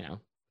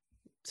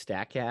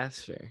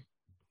 Statcast or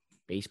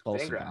Baseball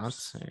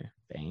Savants or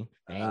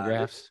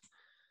Fangraphs.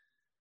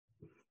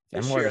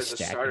 I'm more of a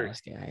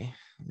Statcast guy.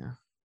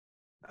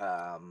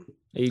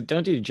 You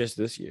don't do just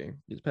this year.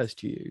 The past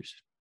 2 years.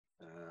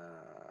 I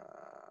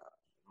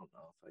don't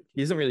know if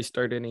he hasn't really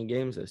started any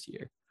games this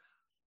year.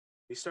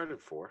 He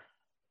started 4.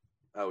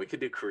 Oh, we could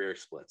do career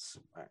splits.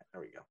 All right,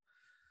 there we go.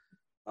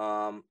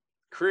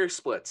 Career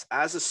splits.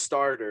 As a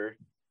starter,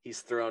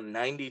 he's thrown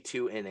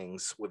 92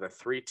 innings with a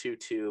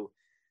 3.22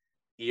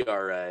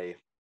 ERA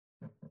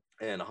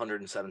and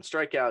 107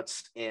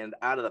 strikeouts. And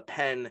out of the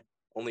pen,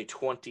 only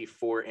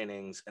 24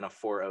 innings and a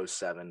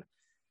 4.07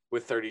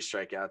 with 30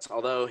 strikeouts.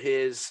 Although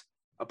his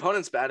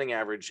opponent's batting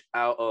average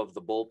out of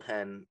the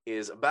bullpen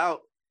is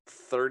about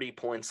 30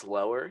 points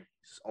lower.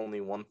 He's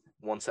only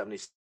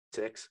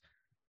 176.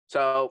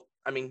 So,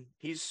 I mean,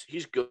 he's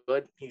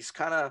good. He's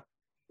kind of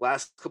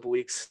last couple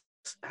weeks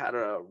had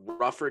a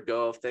rougher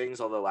go of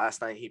things, although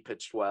last night he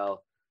pitched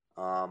well,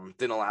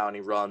 didn't allow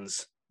any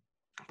runs.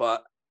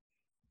 But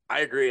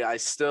I agree. I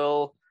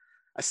still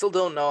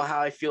don't know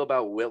how I feel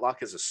about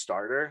Whitlock as a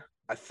starter.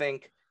 I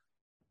think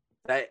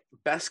that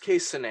best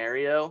case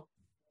scenario,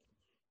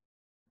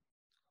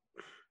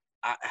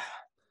 I'm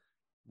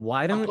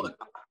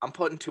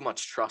putting too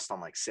much trust on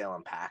like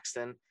Salem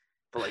Paxton,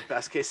 but like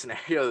best case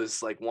scenario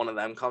is like one of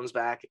them comes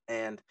back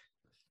and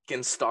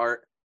can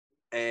start,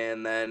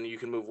 and then you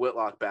can move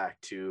Whitlock back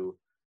to,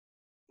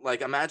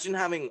 like, imagine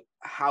having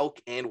Houck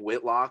and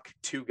Whitlock,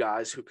 2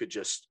 guys who could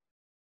just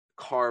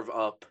carve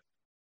up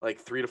like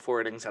 3 to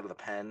 4 innings out of the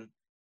pen.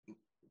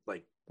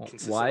 Like,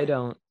 why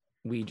don't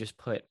we just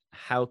put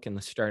Houck in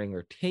the starting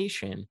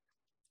rotation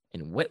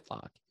and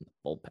Whitlock in the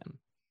bullpen?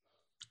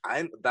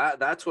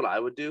 That's what I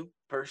would do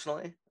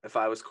personally if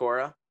I was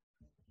Cora.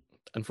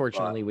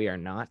 Unfortunately, we are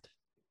not.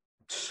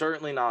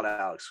 Certainly not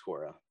Alex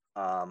Cora.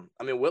 I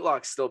mean,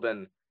 Whitlock's still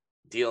been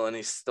dealing.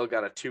 He's still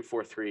got a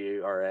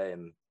 2.43 ERA,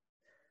 and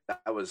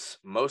that was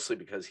mostly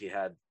because he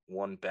had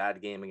one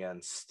bad game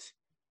against,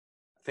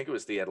 I think it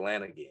was the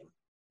Atlanta game.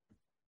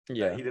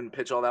 Yeah, he didn't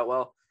pitch all that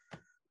well.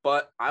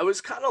 But I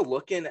was kind of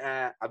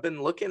I've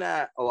been looking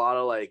at a lot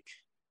of like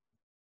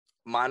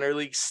minor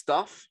league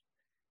stuff,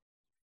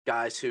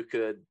 guys who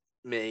could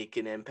make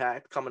an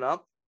impact coming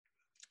up.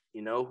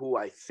 You know who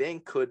I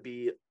think could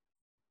be,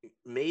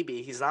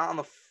 maybe he's not on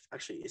the,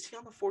 actually, is he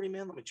on the 40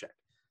 man? Let me check.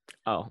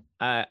 Oh,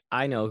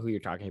 I know who you're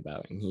talking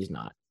about, and he's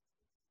not.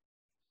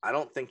 I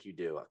don't think you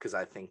do, because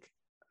I think.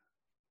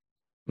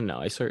 No,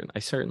 I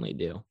certainly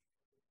do.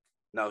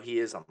 No, he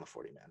is on the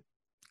 40 man.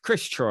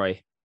 Chris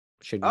Troy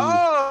should be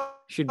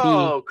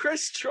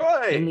Chris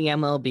Troy in the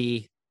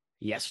MLB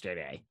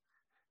yesterday.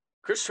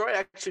 Chris Troy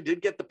actually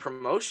did get the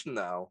promotion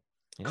though.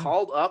 Yeah.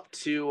 Called up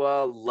to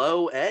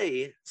low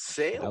A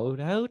Salem. Shout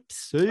out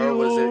Salem.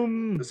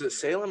 Or was it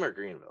Salem or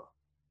Greenville?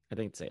 I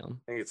think it's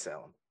Salem. I think it's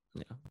Salem.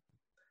 Yeah.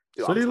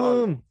 Dude,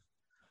 Salem.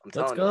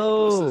 Let's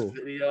go. This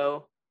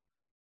video.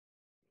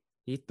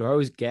 He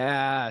throws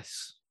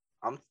gas.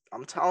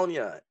 I'm telling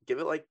you, give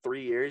it like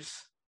 3 years.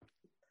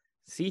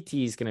 CT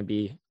is going to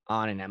be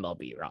on an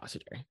MLB roster.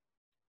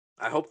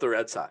 I hope the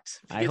Red Sox.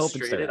 I hope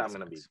it's traded. I'm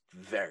going to be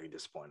very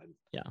disappointed.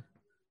 Yeah.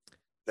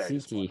 Very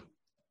disappointed.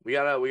 We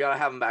gotta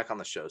have him back on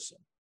the show soon.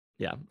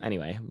 Yeah.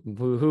 Anyway,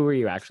 who were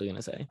you actually going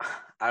to say?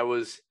 I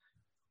was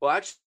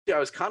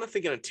kind of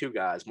thinking of 2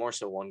 guys, more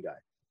so one guy.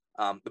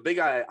 The big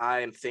guy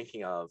I am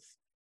thinking of,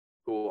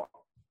 who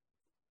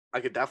I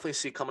could definitely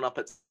see coming up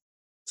at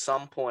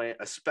some point,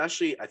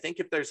 especially I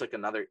think if there's like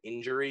another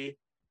injury,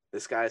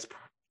 this guy's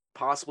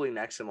possibly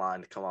next in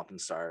line to come up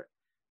and start.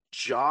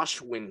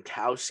 Josh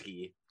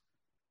Winkowski,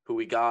 who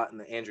we got in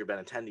the Andrew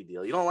Benintendi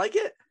deal. You don't like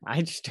it?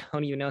 I just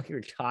don't even know who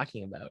you're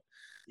talking about.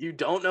 You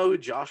don't know who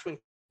Josh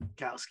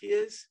Winkowski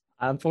is?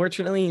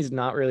 Unfortunately, he's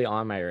not really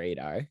on my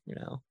radar,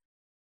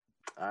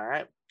 All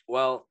right.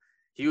 Well,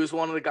 he was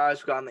one of the guys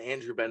who got in the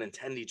Andrew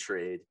Benintendi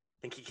trade. I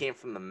think he came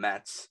from the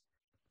Mets.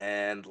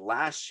 And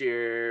last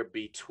year,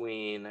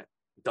 between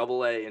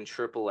AA and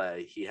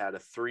AAA, he had a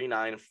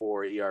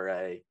 3.94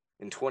 ERA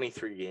in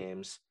 23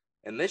 games.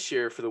 And this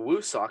year for the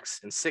Woo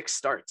Sox, in 6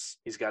 starts,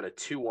 he's got a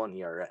 2.1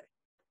 ERA.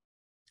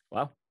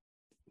 Wow.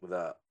 With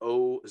a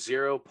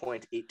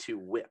 0.82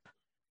 whip.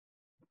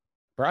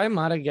 Brian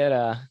Mata get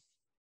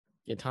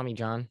Tommy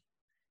John?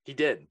 He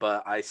did,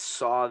 but I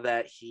saw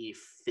that he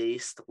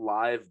faced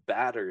live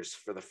batters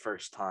for the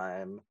first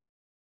time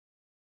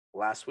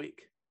last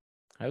week.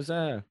 How's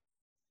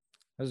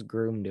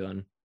Groom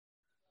doing?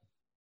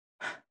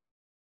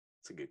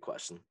 That's a good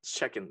question. Let's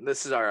check in.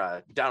 This is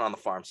our Down on the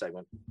Farm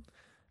segment.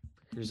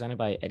 Presented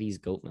by Eddie's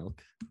Goat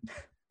Milk.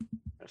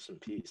 Rest in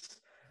peace.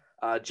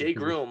 Jay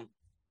Groom,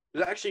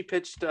 who's actually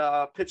pitched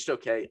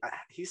okay.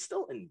 He's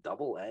still in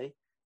AA.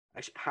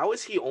 Actually, how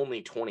is he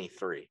only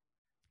 23?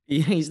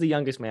 He's the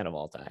youngest man of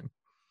all time.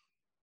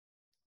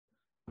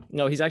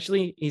 No, he's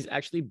actually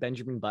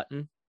Benjamin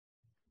Button.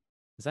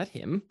 Is that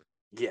him?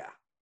 Yeah.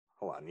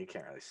 Hold on, you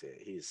can't really see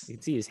it. You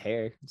can see his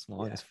hair. It's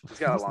long. Yeah, he's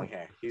got long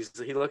hair.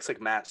 He looks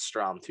like Matt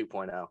Strom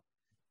 2.0.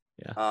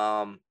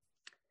 Yeah.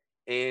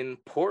 In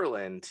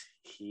Portland,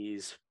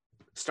 he's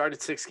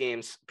started 6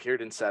 games,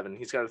 appeared in 7.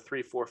 He's got a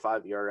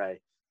 3.45 ERA.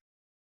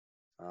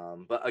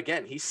 But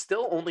again, he's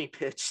still only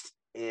pitched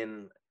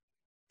in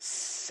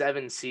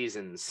 7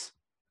 seasons,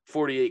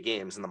 48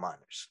 games in the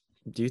minors.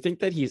 Do you think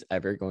that he's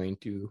ever going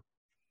to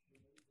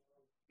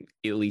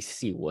at least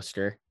see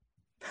Worcester?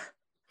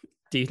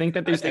 Do you think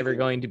that there's ever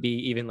going to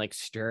be even like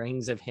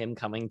stirrings of him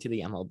coming to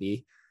the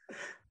MLB?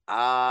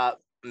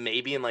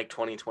 Maybe in like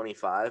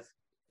 2025.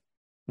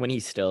 When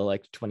he's still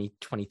like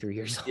 23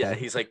 years old. Yeah,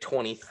 he's like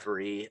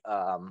 23.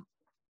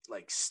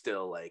 Like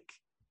still like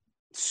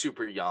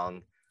super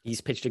young.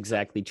 He's pitched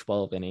exactly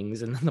 12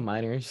 innings in the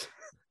minors.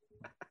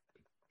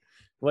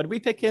 What did we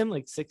pick him?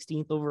 Like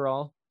 16th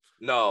overall?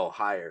 No,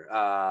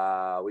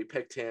 higher. We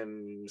picked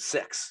him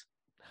 6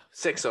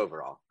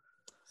 overall.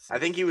 I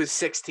think he was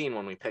 16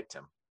 when we picked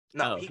him.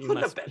 No, he couldn't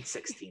have been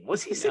 16.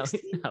 Was he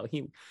 16? No,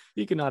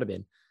 he could not have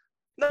been.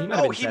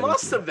 No, he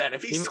must have been.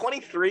 If he's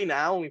 23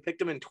 now and we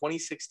picked him in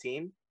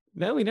 2016.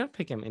 No, we didn't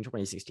pick him in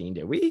 2016,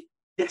 did we?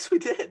 Yes, we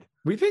did.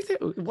 We picked it.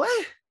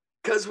 What?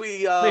 Because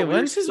wait,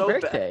 when's his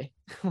birthday?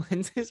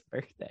 When's his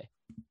birthday?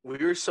 We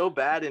were so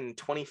bad in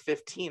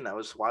 2015. That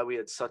was why we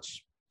had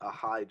such a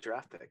high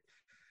draft pick.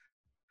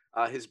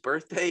 His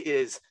birthday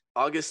is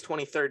August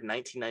 23rd,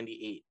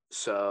 1998.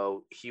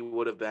 So he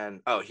would have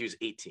been, he was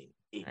 18.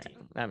 18. Right,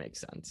 that makes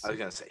sense. I was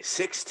going to say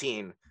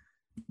 16.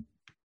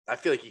 I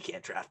feel like you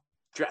can't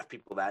draft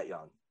people that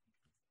young.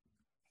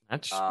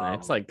 That's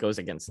like goes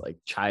against like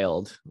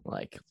child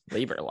like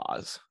labor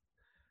laws.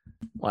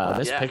 Wow,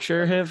 this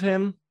picture of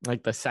him,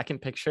 like the second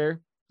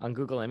picture on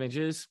Google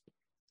Images,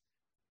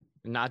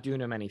 not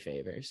doing him any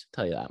favors.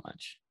 Tell you that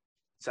much.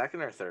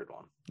 Second or third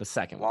one? The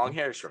second long one.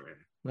 Hair, short hair.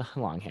 The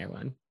long hair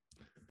one.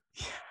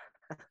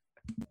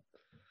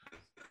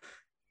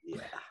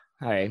 Yeah.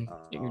 All right,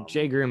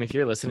 Jay Groom, if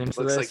you're listening to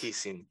looks this, like he's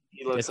seen.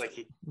 He looks like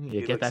he.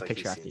 You get that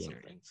picture off the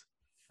internet.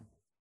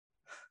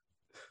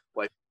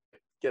 Like,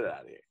 get it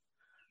out of here.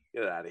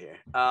 Get it out of here.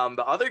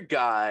 The other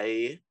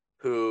guy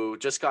who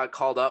just got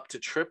called up to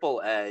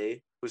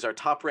AAA, who's our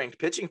top-ranked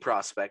pitching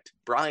prospect,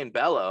 Brian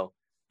Bello.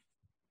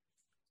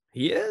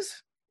 He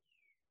is?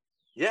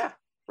 Yeah,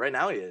 right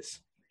now he is.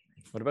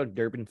 What about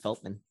Durbin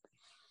Feltman?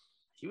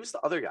 He was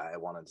the other guy I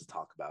wanted to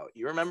talk about.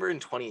 You remember in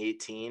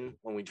 2018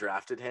 when we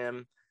drafted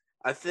him?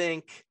 I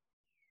think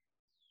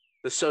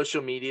the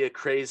social media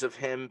craze of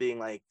him being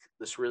like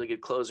this really good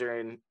closer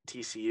in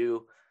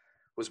TCU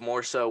was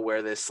more so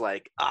where this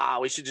like,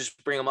 we should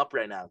just bring him up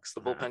right now because the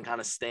bullpen kind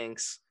of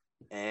stinks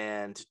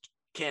and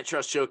can't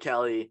trust Joe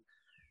Kelly.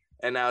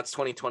 And now it's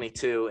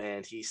 2022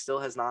 and he still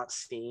has not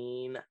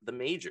seen the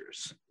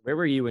majors. Where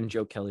were you when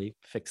Joe Kelly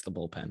fixed the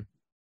bullpen?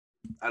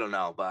 I don't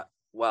know, but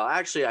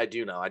actually I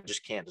do know. I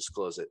just can't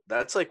disclose it.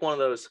 That's like one of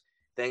those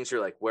things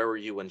you're like, where were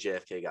you when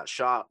JFK got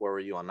shot? Where were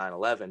you on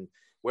 9/11?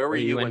 Where were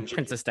you when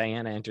Princess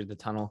Diana entered the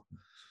tunnel?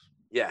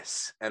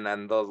 Yes. And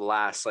then the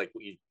last, like,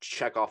 you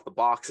check off the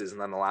boxes.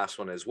 And then the last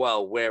one is,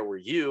 well, where were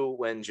you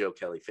when Joe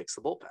Kelly fixed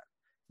the bullpen?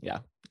 Yeah.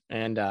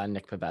 And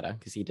Nick Pivetta,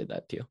 because he did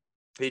that too.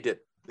 He did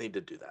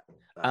do that.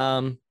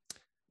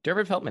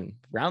 Durbin Feltman,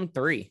 round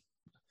 3,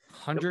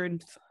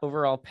 100th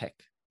overall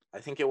pick. I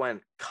think it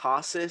went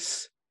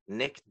Casas,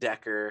 Nick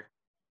Decker,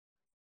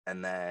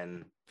 and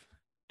then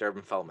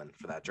Durbin Feltman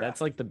for that draft.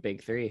 That's like the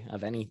big 3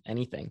 of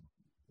anything.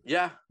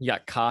 Yeah. You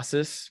got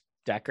Casas,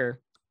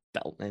 Decker,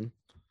 Feltman.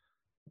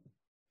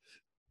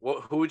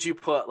 Who would you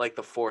put like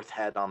the 4th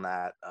head on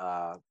that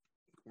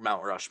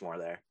Mount Rushmore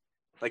there?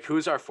 Like,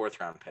 who's our 4th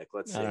round pick?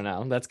 Let's see. I don't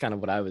know. That's kind of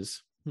what I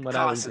was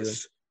doing.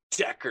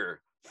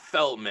 Decker,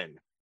 Feltman,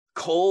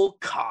 Cole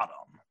Cottom.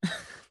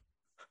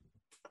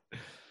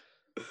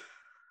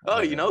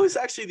 You know who's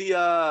actually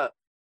the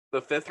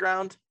 5th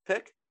round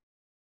pick?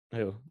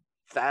 Who?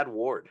 Thad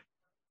Ward.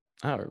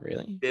 Oh,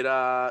 really? Did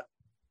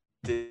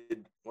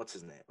what's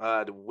his name?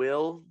 Did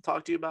Will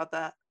talk to you about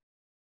that?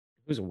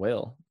 Who's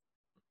Will?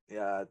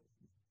 Yeah,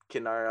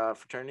 kid in our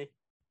fraternity.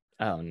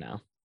 Oh, no.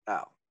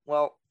 Oh,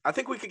 well, I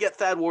think we could get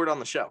Thad Ward on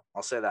the show.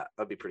 I'll say that.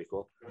 That'd be pretty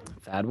cool.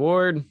 Thad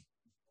Ward.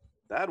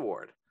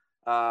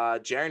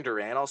 Jaron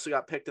Duran also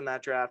got picked in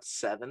that draft,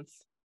 7th.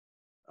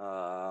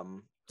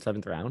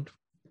 7th round.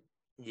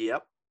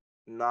 Yep.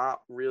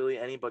 Not really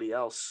anybody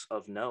else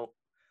of note.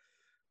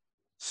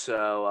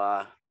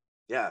 So,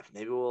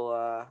 maybe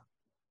we'll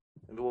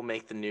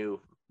make the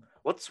new.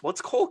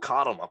 What's Cole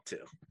Cottom up to?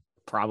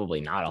 Probably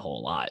not a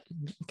whole lot,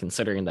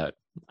 considering that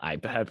I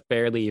have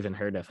barely even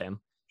heard of him.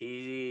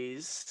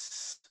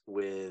 He's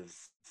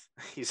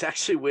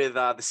actually with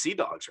the Sea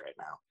Dogs right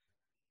now.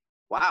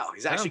 Wow,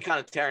 he's actually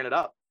kind of tearing it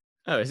up.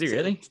 Oh, is he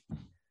really?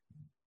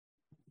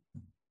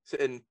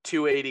 In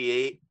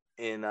 288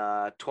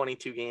 in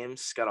 22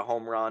 games, got a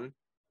home run,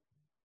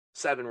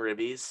 7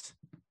 ribbies.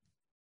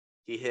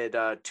 He hit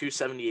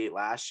 278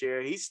 last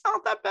year. He's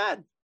not that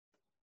bad.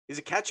 He's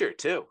a catcher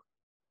too.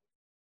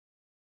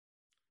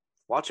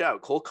 Watch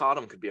out. Cole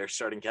Cottom could be our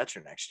starting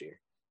catcher next year.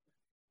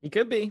 He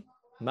could be.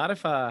 Not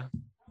if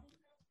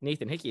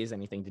Nathan Hickey has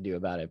anything to do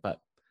about it, but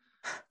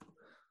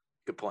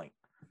Good point.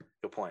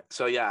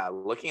 So yeah,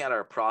 looking at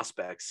our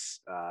prospects,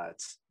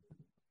 it's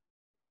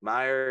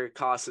Meyer,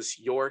 Casas,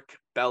 York,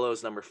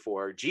 Bellows, number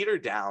 4, Jeter,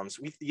 Downs.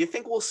 You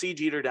think we'll see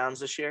Jeter, Downs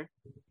this year?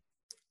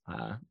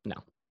 No.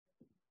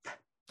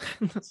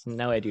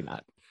 No, I do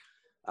not.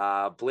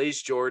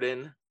 Blaze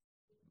Jordan,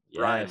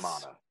 Brian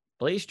Mata.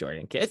 Blaze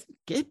Jordan. Get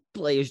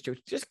Blaze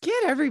Jordan. Just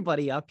get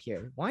everybody up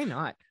here. Why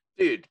not?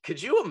 Dude, could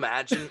you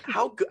imagine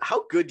how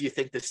good do you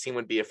think this team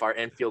would be if our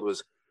infield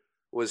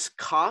was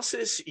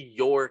Casas,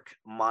 York,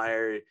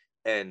 Meyer,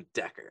 and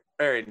Decker,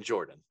 or and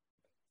Jordan?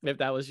 If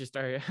that was just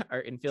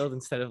our infield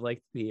instead of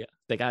like the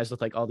guys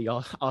with like all the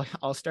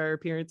all-star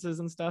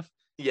appearances and stuff.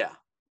 Yeah.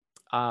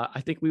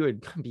 I think we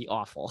would be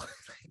awful.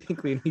 I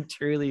think we'd be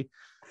truly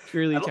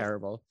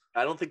terrible.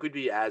 I don't think we'd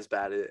be as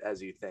bad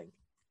as you think.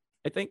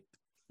 I think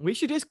we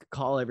should just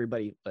call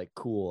everybody like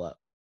cool up.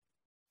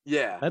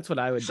 Yeah. That's what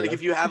I would do. Like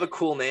if you have a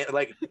cool name,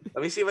 like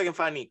let me see if I can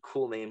find any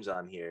cool names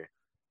on here.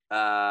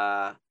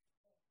 Brainer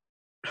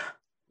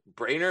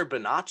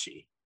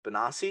Benassi.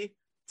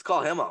 Let's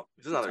call him up.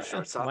 He's another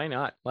shortstop. Why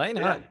not?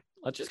 Yeah.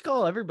 Let's just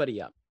call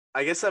everybody up.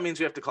 I guess that means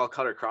we have to call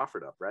Cutter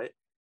Crawford up, right?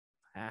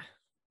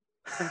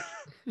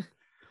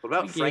 What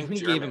about Frank German?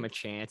 We gave him a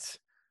chance.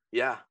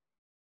 Yeah.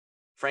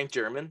 Frank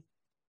German?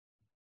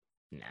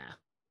 Nah.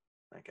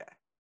 Okay.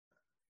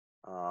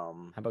 How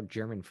about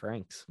German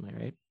Franks? Am I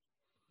right?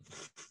 I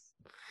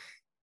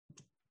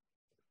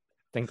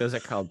think those are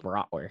called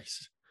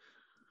bratwurst.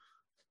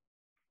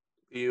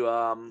 Do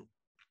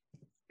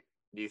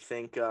you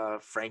think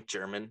Frank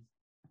German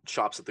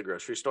shops at the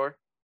grocery store?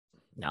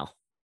 No.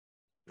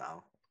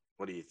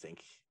 What do you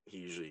think he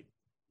usually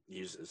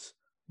uses?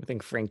 I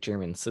think Frank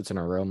German sits in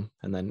a room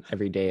and then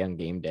every day on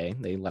game day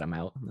they let him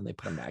out and then they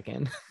put him back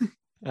in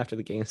after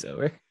the game's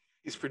over.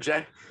 His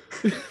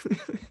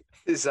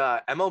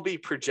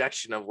MLB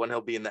projection of when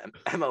he'll be in the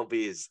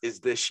MLB is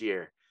this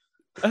year.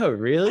 Oh,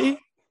 really?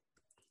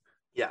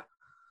 Yeah.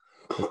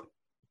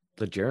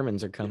 The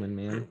Germans are coming,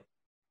 man.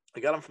 I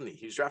got him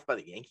he was drafted by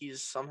the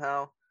Yankees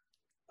somehow.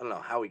 I don't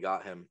know how we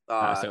got him.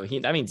 So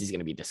that means he's going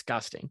to be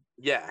disgusting.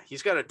 Yeah,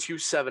 he's got a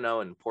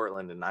 2.70 in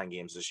Portland in 9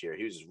 games this year.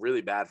 He was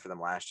really bad for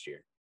them last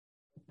year.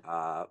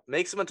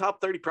 Makes him a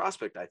top 30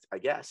 prospect, I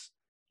guess.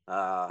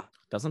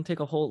 Doesn't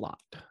take a whole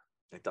lot.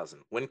 It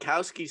doesn't.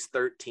 Winkowski's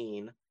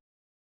 13.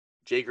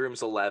 Jay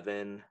Groom's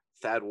 11.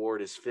 Thad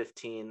Ward is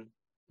 15.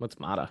 What's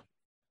Mata?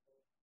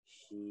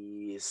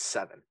 He's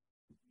 7.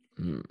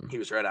 He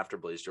was right after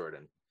Blaze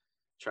Jordan.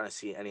 Trying to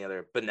see any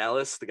other.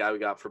 Benelis, the guy we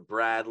got for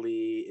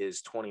Bradley,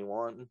 is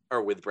 21,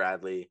 or with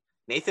Bradley.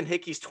 Nathan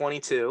Hickey's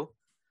 22.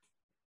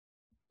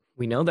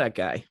 We know that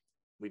guy.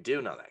 We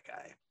do know that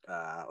guy.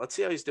 Let's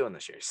see how he's doing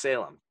this year.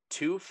 Salem,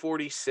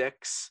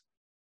 246,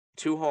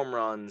 2 home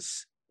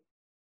runs,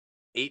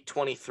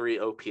 823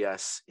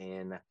 OPS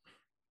in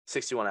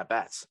 61 at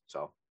bats.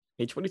 So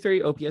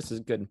 823 OPS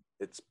is good.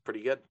 It's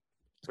pretty good.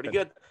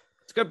 Good.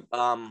 It's good.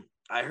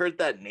 I heard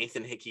that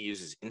Nathan Hickey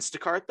uses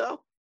Instacart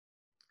though.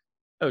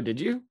 Oh,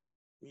 did you?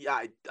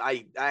 Yeah,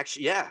 I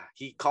actually, yeah.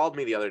 He called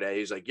me the other day.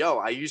 He's like, yo,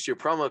 I used your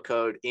promo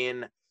code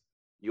in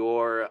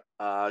your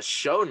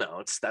show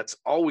notes. That's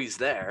always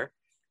there.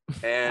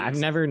 And I've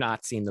never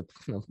not seen the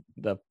promo.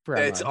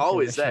 It's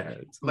always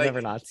there. Like,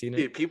 never not seen it.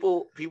 Dude,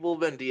 people have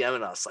been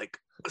DMing us like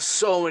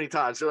so many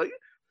times. They're like,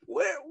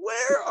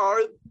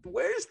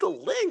 where's the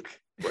link?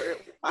 Where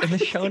in the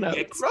show notes?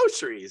 Get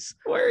groceries.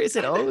 Where is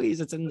it always?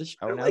 It's in the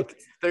show notes. Like,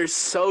 they're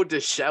so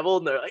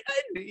disheveled. And they're like,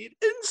 I need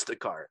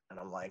Instacart, and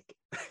I'm like,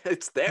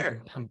 it's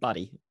there,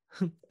 buddy.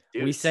 Dude,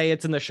 we say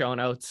it's in the show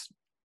notes.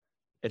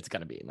 It's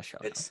gonna be in the show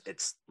notes.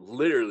 It's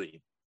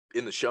literally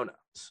in the show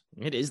notes.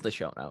 It is the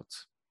show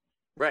notes.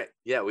 Right.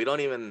 Yeah. We don't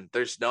even.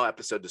 There's no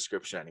episode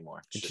description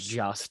anymore. It's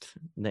just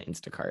the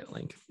Instacart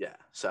link. Yeah.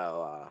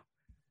 So,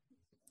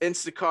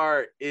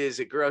 Instacart is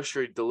a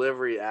grocery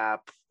delivery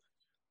app.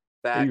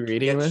 Are you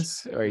reading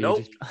this? Or are nope.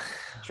 You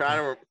just...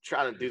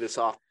 trying to do this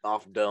off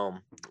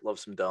Dome. Love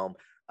some Dome.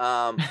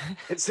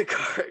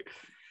 Instacart.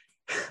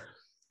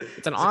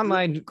 It's an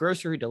online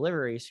grocery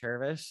delivery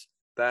service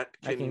that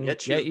can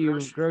get you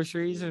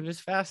groceries in as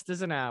fast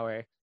as an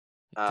hour.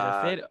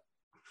 To fit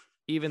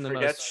even the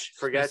most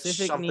forget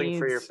specific something needs.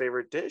 For your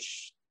favorite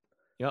dish.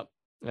 Yep.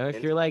 Now,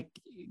 if you're like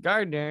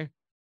Gardner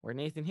or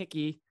Nathan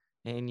Hickey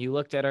and you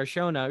looked at our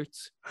show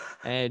notes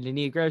and you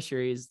need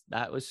groceries,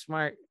 that was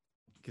smart.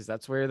 Because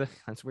that's where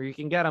you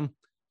can get them.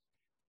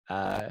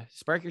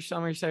 Spark your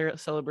summer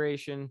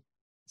celebration.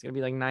 It's gonna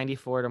be like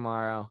 94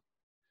 tomorrow.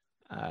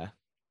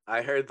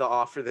 I heard the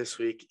offer this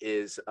week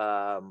is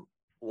 $100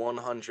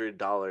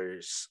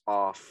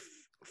 off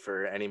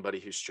for anybody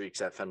who streaks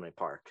at Fenway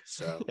Park.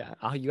 So yeah,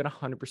 you get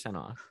 100%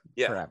 off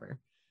forever.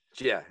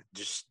 Yeah,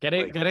 just get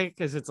it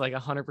because it's like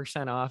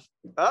 100% off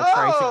the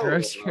price of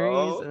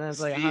groceries, and then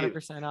it's like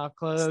 100% off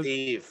clothes.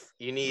 Steve,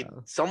 you need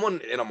someone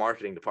in a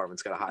marketing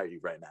department's got to hire you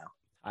right now.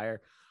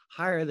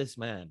 Hire this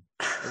man.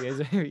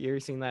 You ever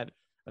seen that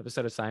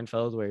episode of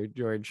Seinfeld where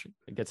George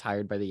gets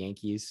hired by the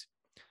Yankees,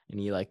 and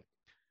he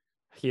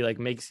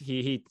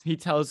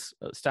tells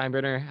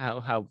Steinbrenner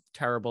how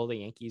terrible the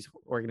Yankees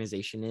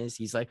organization is.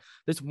 He's like,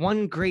 this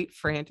once great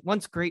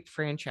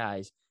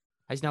franchise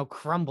has now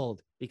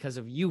crumbled because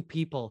of you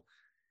people.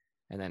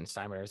 And then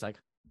Steinbrenner's like,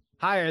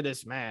 hire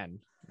this man,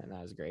 and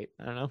that was great.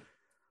 I don't know.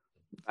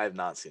 I have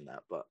not seen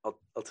that, but I'll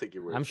take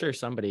your word. I'm sure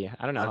somebody.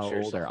 I don't know I'm how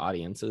sure old our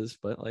audience is,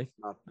 but like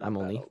not I'm that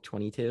only old.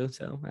 22,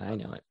 so I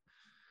know it.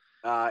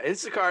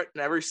 Instacart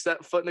never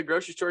stepped foot in a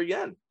grocery store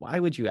again. Why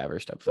would you ever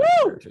step foot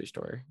in a grocery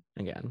store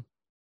again?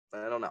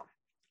 I don't know.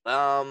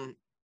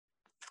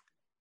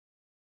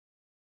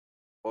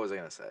 What was I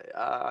gonna say?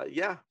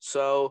 Yeah.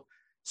 So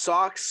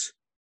Sox,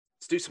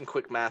 let's do some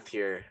quick math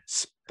here.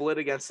 Split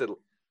against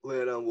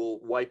Atlanta,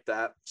 we'll wipe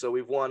that. So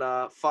we've won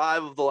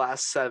 5 of the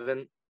last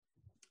 7.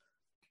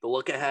 The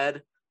look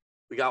ahead,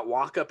 we got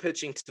Waka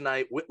pitching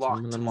tonight,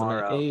 Whitlock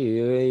tomorrow.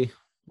 Hey,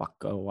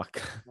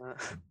 Waka.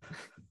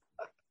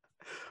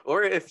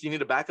 Or if you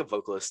need a backup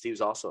vocalist, Steve's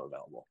also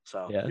available.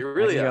 So Yeah, you're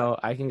really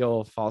I can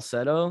go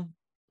falsetto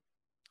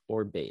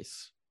or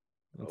bass.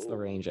 That's the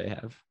range I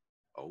have.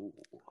 Oh.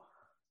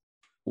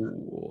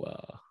 Ooh.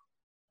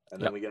 And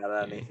then we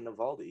got Nathan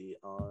Eovaldi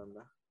on.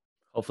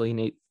 Hopefully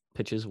Nate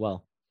pitches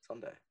well.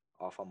 Sunday,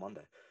 off on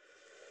Monday.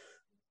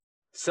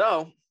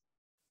 So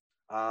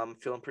I'm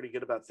feeling pretty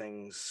good about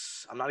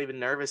things. I'm not even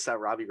nervous that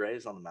Robbie Ray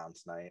is on the mound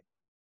tonight.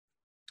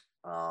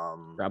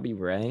 Robbie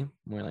Ray,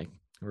 more like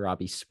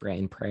Robbie Spray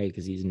and Pray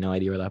because he's no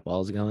idea where that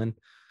ball is going.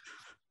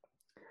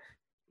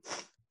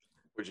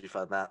 Where'd you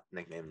find that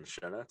nickname in the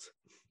show notes?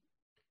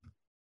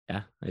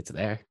 Yeah, it's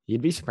there.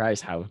 You'd be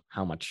surprised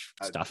how much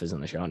stuff is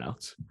in the show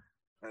notes.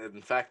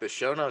 In fact, the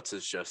show notes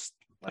is just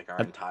like our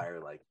entire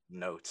like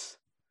notes.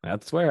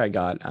 That's where I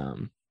got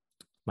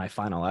my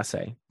final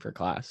essay for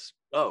class.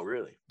 Oh,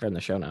 really? From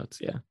the show notes,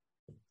 yeah.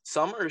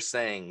 Some are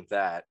saying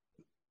that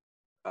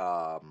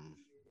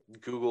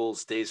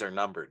Google's days are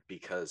numbered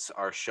because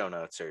our show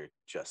notes are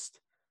just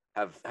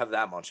have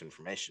that much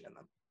information in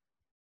them.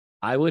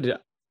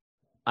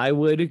 I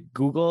would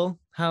Google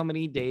how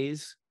many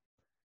days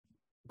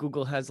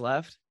Google has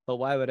left, but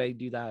why would I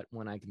do that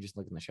when I can just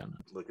look in the show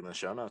notes? Look in the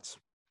show notes.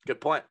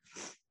 Good point.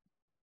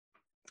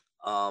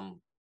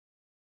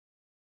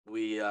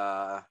 We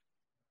got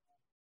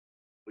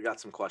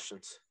some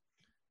questions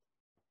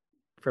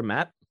for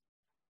Matt.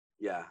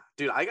 Yeah,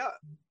 dude,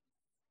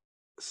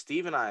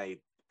 Steve and I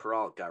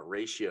Peralt got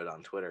ratioed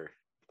on Twitter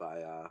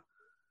by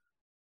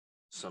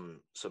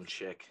some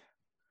chick.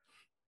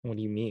 What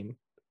do you mean?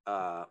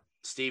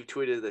 Steve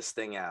tweeted this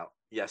thing out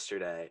last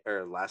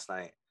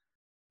night.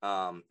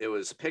 It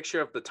was a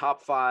picture of the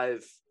top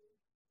 5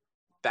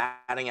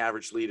 batting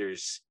average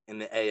leaders in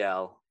the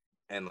AL,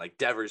 and like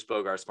Devers,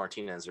 Bogarts,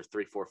 Martinez are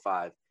 3, 4,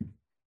 5.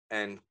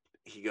 And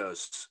he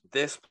goes,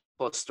 "This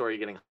plus Story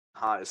getting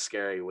hot is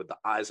scary," with the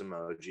eyes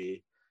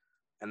emoji.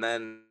 And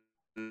then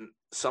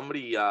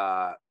somebody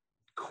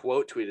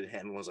quote tweeted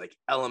him and was like,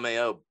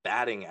 "LMAO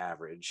batting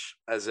average,"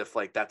 as if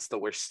like that's the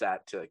worst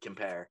stat to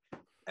compare.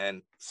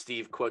 And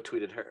Steve quote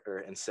tweeted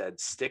her and said,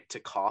 "Stick to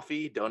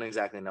coffee." Don't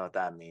exactly know what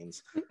that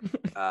means.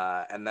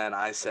 And then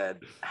I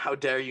said, "How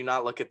dare you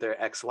not look at their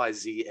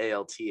XYZ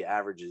ALT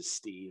averages,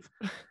 Steve?"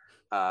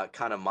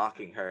 Kind of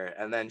mocking her.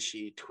 And then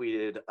she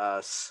tweeted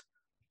us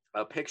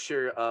a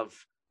picture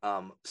of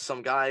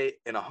some guy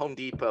in a Home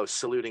Depot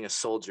saluting a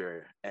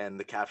soldier. And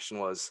the caption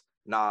was,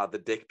 "Nah, the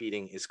dick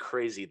beating is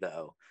crazy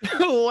though."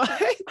 What?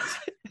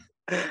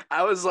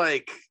 I was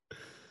like,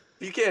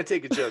 you can't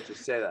take a joke to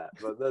say that,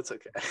 but that's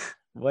okay.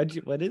 What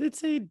did it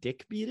say?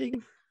 Dick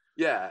beating?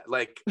 Yeah,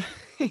 like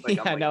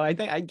yeah, no, I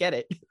think I get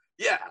it.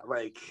 Yeah,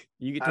 like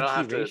I don't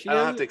have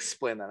to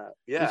explain that out.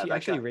 Yeah, did she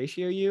actually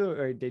ratio you,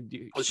 or did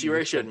you? Well, she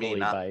ratioed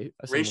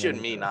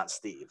me, not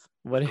Steve.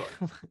 What?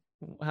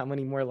 How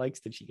many more likes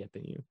did she get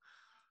than you?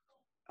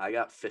 I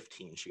got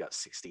 15. She got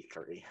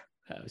 63.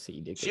 Oh, so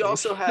you did. She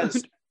also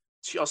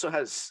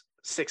has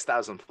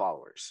 6,000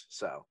 followers.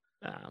 So.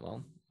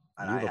 Well,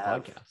 and you have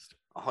a podcast.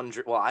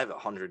 100. Well, I have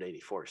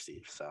 184,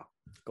 Steve. So.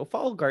 Go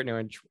follow Gardner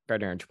on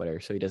Twitter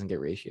so he doesn't get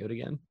ratioed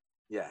again.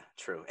 Yeah,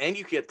 true. And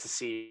you get to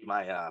see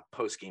my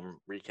post-game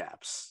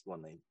recaps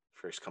when they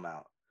first come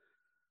out.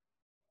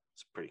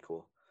 It's pretty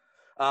cool.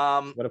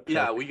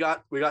 Yeah, we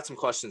got some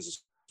questions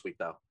this week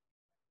though.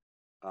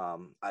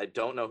 I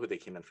don't know who they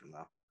came in from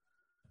though.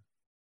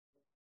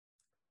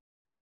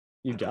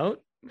 You don't?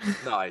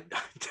 No, I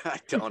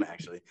don't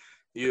actually.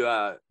 You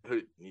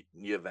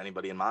have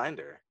anybody in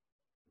mind, or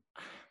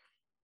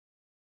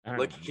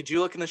could you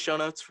look in the show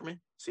notes for me?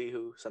 See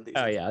who sent these?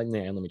 Oh yeah,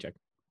 let me check.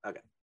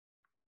 Okay.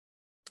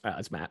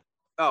 It's Matt.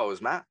 Oh, it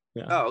was Matt?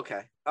 Yeah. Oh,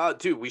 okay.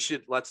 Dude,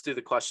 let's do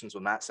the questions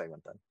with Matt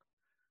segment then.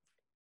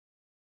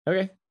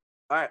 Okay.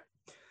 All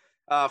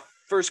right.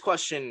 First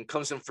question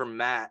comes in from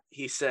Matt.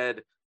 He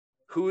said,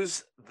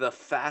 "Who's the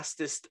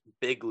fastest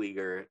big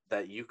leaguer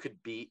that you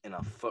could beat in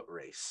a foot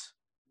race?"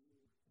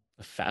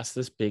 The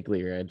fastest big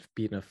leaguer I'd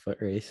beat in a foot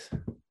race.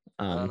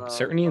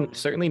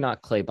 Certainly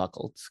not Clay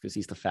Buchholz, because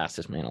he's the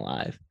fastest man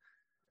alive.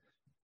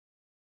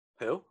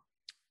 Who?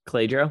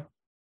 Claydro.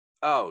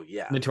 Oh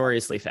yeah.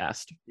 Notoriously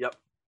fast. Yep.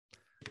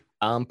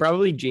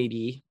 Probably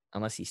JD,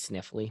 unless he's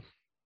sniffly,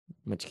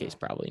 in which case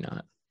probably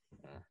not.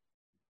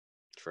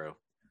 True.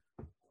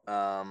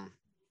 I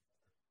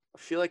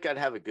feel like I'd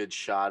have a good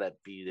shot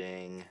at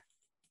beating.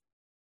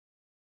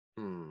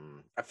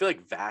 I feel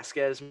like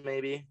Vasquez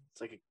maybe.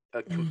 It's like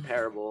a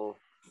comparable.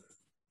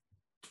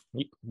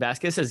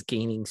 Vasquez has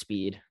gaining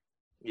speed.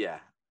 Yeah.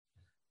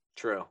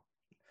 True.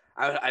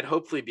 I'd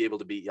hopefully be able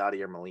to beat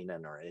Yadier Molina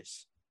in a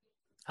race.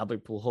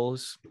 Albert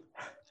Pujols,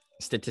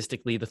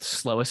 statistically the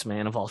slowest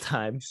man of all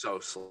time.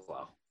 So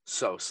slow.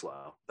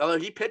 Although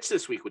he pitched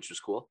this week, which was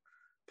cool.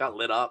 Got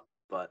lit up,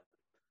 but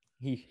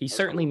he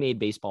certainly made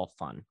baseball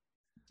fun.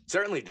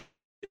 Certainly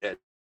did.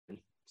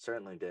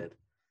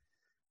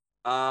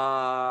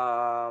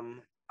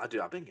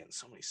 Dude, I've been getting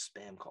so many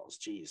spam calls.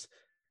 Jeez.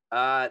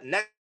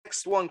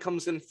 Next one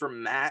comes in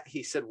from Matt.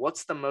 He said,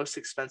 "What's the most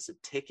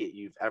expensive ticket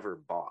you've ever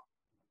bought?"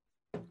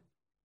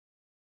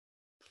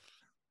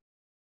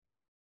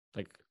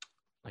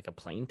 Like a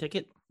plane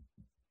ticket?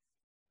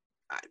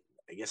 I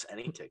guess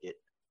any ticket.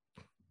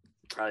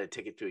 Probably a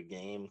ticket to a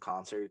game,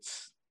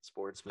 concerts,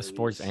 sports movies.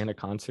 Sports and a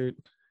concert.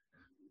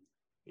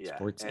 Yeah.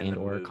 Sports and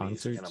or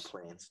concerts. And a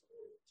planes.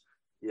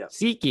 Yeah.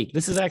 SeatGeek.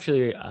 This is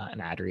actually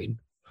an ad read.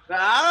 It's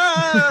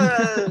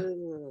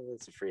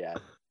a free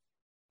ad.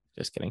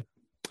 Just kidding.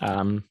 I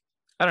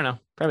don't know.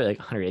 Probably like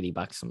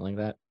 $180, something like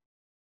that.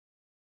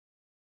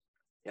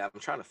 Yeah, I'm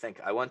trying to think.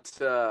 I went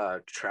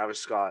to Travis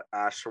Scott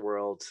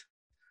Astroworld.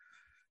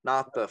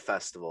 Not the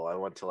festival. I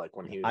went to like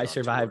when he was I on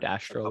survived tour.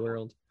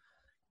 Astroworld.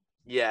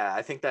 Yeah,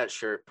 I think that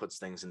shirt puts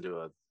things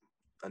into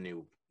a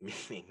new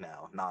meaning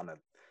now. Not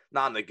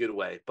in a good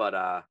way. But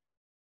I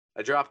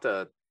dropped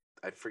I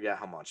forget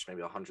how much,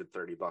 maybe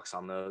 $130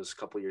 on those a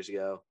couple years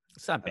ago.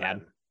 It's not bad.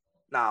 It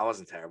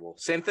wasn't terrible.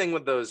 Same thing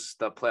with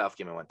the playoff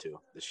game I went to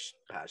this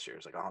past year. It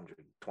was like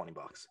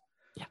 $120.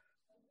 Yeah.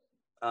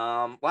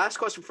 Last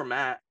question from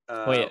Matt.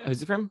 Wait,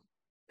 who's it from?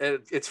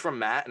 It's from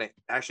Matt, and it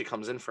actually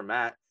comes in from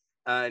Matt.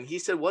 And he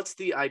said, "What's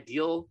the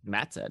ideal?"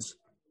 Matt said.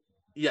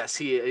 Yes,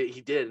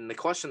 he did. And the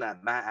question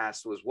that Matt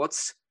asked was,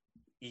 "What's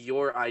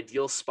your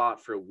ideal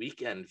spot for a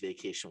weekend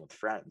vacation with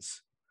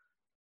friends?"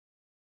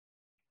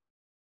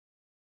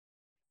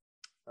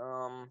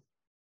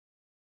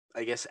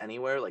 I guess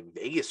anywhere. Like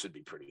Vegas would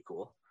be pretty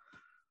cool.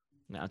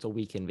 No, it's a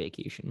weekend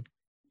vacation.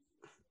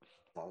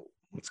 Well,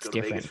 let's go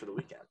to Vegas for the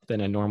weekend.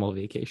 Than a normal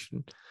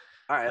vacation.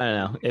 All right. I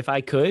don't know. If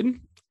I could,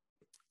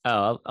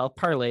 I'll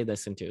parlay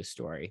this into a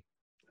story.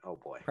 Oh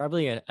boy.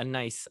 Probably a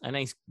nice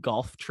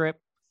golf trip.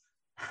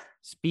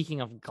 Speaking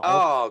of golf.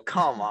 Oh,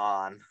 come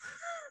on.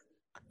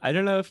 I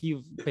don't know if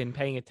you've been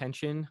paying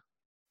attention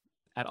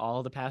at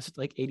all the past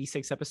like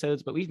 86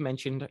 episodes, but we've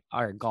mentioned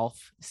our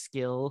golf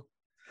skill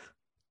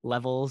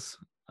levels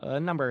a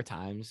number of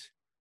times.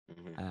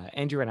 Mm-hmm.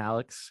 Andrew and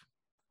Alex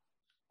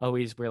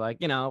always were like,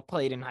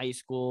 played in high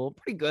school.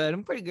 Pretty good.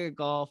 I'm pretty good at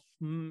golf.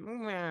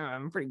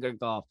 I'm pretty good at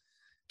golf.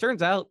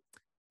 Turns out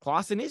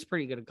Clausen is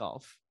pretty good at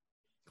golf.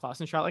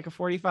 Clausen shot like a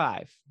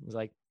 45. It was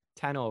like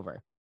 10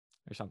 over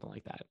or something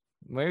like that.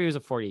 Where he was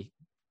a 46.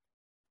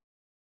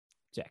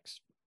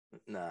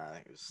 Nah,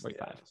 it was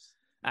 45. Yeah,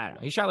 I don't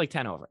know. He shot like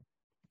 10 over.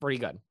 Pretty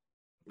good.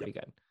 Pretty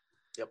Yep. good.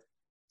 Yep.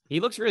 He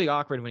looks really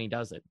awkward when he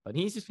does it, but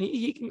he's just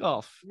he can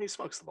golf. He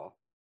smokes the ball.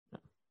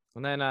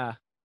 And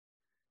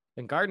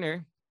then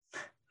Gardner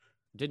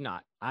did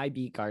not. I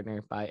beat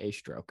Gardner by a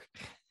stroke.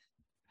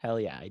 Hell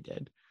yeah, I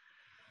did.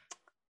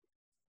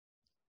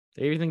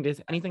 Anything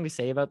to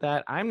say about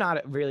that? I'm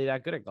not really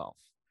that good at golf.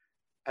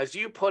 As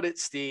you put it,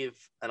 Steve,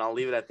 and I'll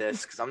leave it at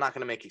this because I'm not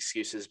going to make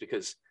excuses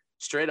because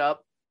straight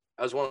up,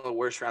 that was one of the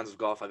worst rounds of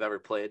golf I've ever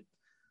played.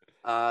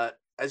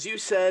 As you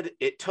said,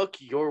 it took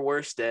your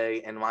worst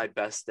day and my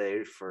best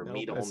day for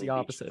me to only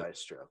beat you by a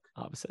stroke.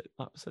 Opposite.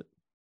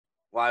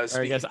 Well, I was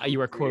speaking I guess you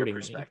were from your quoting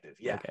perspective.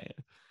 me. Yeah. Okay.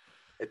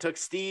 It took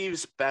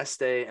Steve's best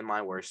day and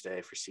my worst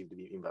day for Steve to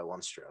beat me by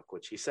one stroke,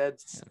 which he said.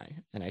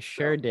 And I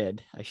sure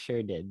did. I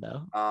sure did,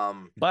 though.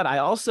 But I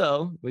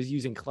also was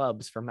using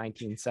clubs from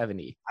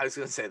 1970. I was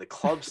going to say the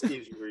club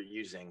Steve you were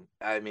using.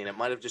 I mean, it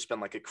might have just been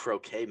like a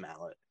croquet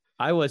mallet.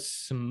 I was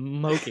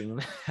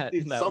smoking that,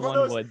 Dude, that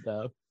one wood,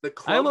 though.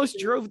 I almost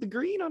drove the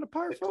green on a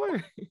par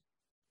 4.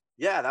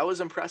 Yeah, that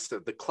was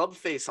impressive. The club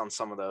face on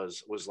some of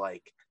those was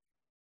like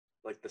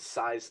the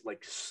size,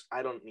 like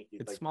I don't need.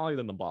 It's like, smaller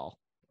than the ball.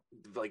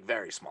 Like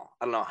very small.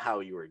 I don't know how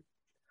you were,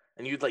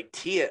 and you'd like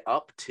tee it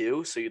up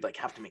too, so you'd like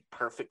have to make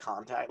perfect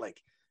contact.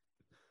 Like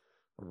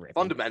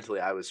fundamentally,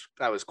 I was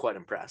quite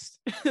impressed.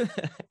 But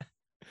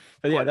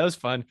yeah, that was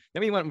fun.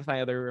 Then we went with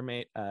my other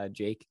roommate,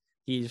 Jake.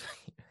 He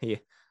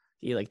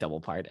like double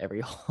parred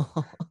every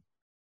hole.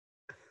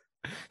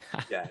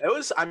 Yeah, it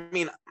was. I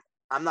mean,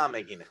 I'm not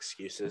making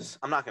excuses.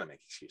 I'm not gonna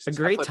make excuses. A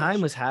great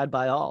time was had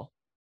by all.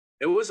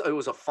 It was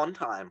a fun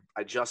time.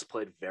 I just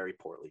played very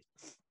poorly.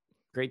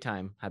 Great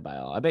time had by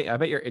all. I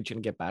bet you're itching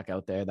to get back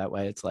out there. That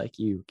way it's like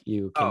you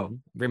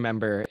can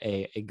remember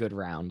a good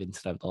round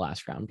instead of the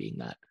last round being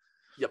that.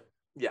 Yep.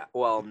 Yeah.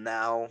 Well,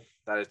 now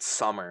that it's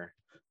summer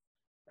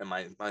and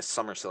my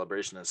summer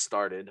celebration has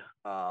started.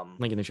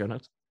 Link in the show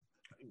notes.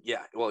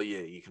 Yeah, well, yeah,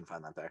 you can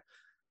find that there.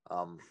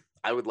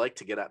 I would like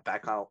to get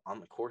back out on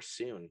the course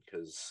soon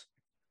because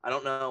I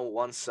don't know.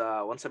 Once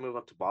I move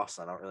up to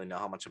Boston, I don't really know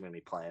how much I'm going to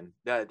be playing.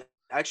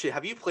 Actually,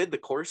 have you played the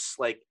course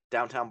like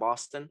downtown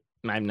Boston?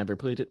 I've never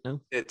played it.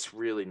 No. It's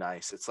really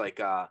nice. It's like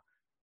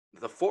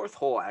the fourth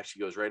hole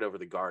actually goes right over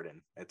the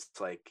garden. It's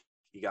like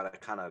you got to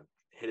kind of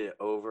hit it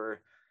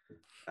over.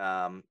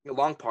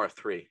 Long par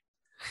 3,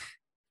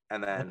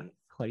 and then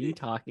What are you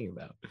talking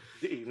about?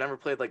 Dude, you've never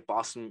played like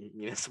Boston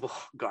Municipal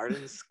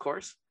Gardens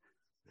course?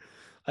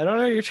 I don't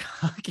know what you're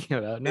talking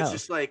about. No. It's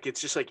just like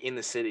in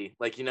the city,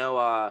 like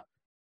the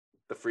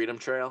Freedom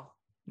Trail.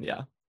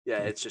 Yeah. Yeah,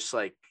 it's just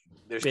like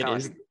there's It kind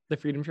is of the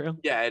Freedom Trail.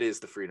 yeah, it is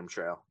the Freedom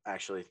Trail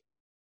actually.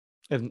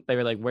 And they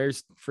were like,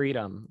 "Where's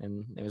freedom?"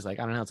 And it was like,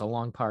 "I don't know. It's a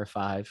long par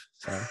 5,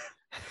 so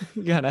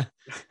you gotta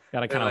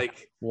kind of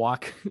like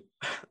walk."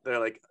 They're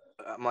like,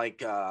 I'm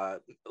like I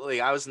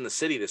was in the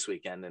city this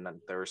weekend, and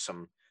there were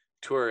some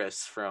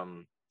tourists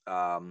from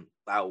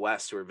out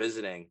west who were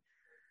visiting,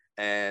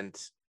 and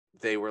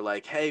they were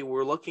like, "Hey,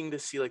 we're looking to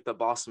see like the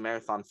Boston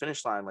Marathon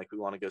finish line. Like, we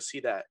want to go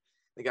see that."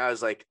 The guy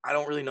was like, "I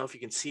don't really know if you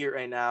can see it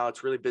right now.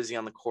 It's really busy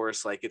on the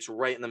course. Like, it's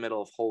right in the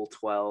middle of hole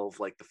 12,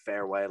 like the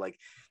fairway. Like,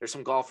 there's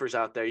some golfers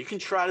out there. You can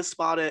try to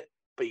spot it,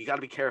 but you got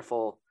to be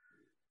careful."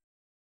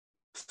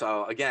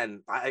 So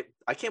again, I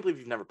can't believe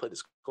you've never played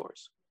this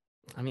course.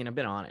 I mean, I've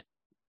been on it.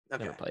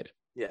 Okay. Never played it.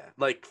 Yeah,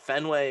 like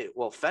Fenway.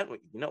 Well, Fenway.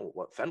 You know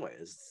what Fenway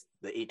is?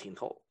 The 18th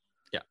hole.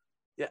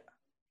 Yeah.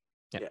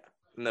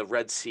 And the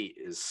red seat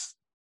is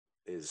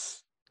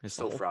It's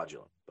still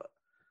fraudulent. But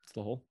it's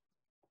the hole.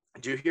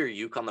 did you hear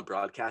Yuke on the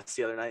broadcast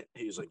the other night?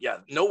 He was like, "Yeah,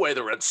 no way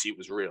the red seat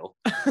was real."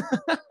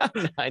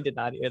 No, I did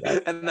not hear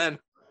that. And then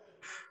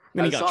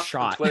Then he I got saw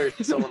shot. on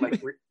Twitter, someone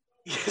like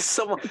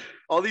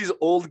all these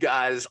old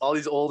guys, all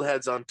these old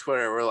heads on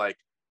Twitter were like,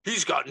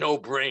 "He's got no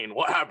brain.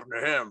 What happened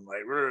to him?"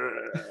 Like,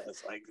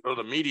 it's like, oh,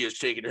 the media's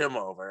taking him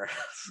over.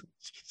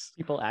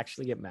 People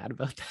actually get mad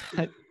about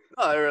that.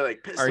 Oh, they were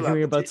like pissed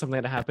Arguing about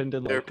something that happened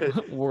in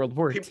like World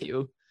War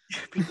II.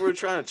 People were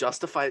trying to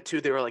justify it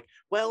too. They were like,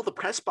 "Well, the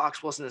press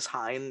box wasn't as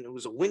high, and it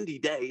was a windy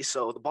day,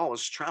 so the ball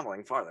was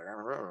traveling farther." Like,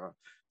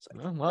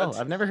 Oh, well,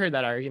 I've never heard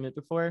that argument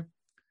before.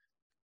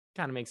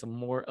 Kind of makes a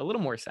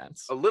little more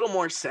sense. A little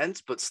more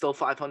sense, but still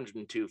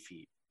 502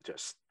 feet.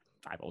 Just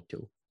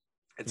 502.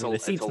 It's the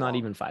seat's not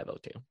even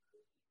 502.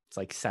 It's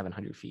like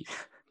 700 feet.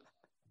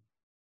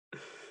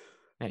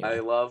 Anyway. I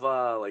love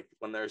like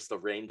when there's the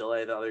rain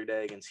delay the other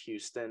day against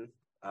Houston,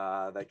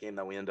 that game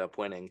that we ended up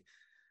winning.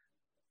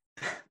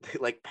 They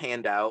like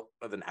panned out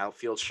of an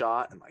outfield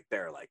shot, and like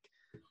there are like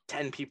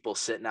 10 people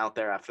sitting out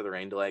there after the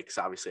rain delay because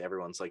obviously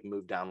everyone's like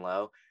moved down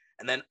low.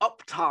 And then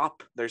up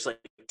top, there's like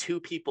 2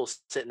 people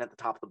sitting at the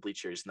top of the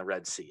bleachers in the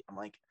red seat. I'm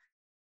like,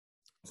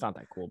 it's not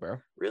that cool, bro.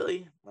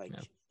 Really? Like,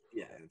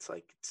 yeah, it's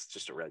like it's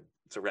just a red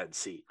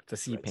seat. It's a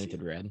seat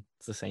painted red.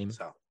 It's the same.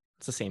 So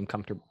it's the same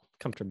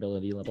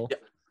comfortability level. Yeah.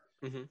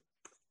 Mm-hmm.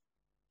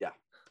 Yeah.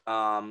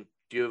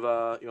 Do you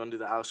want to do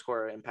the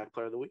outscore impact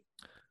player of the week?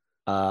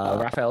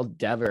 Rafael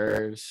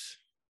Devers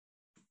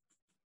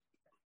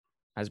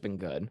has been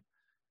good,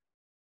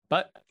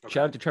 but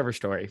shout out to Trevor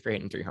Story for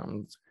hitting 3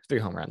 home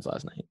runs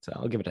last night. So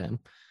I'll give it to him.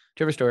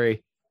 Trevor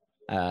Story,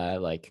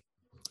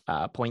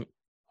 0.61.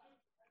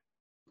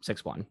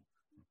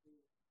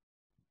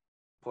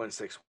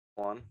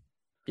 0.61.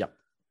 Yep.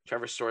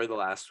 Trevor Story the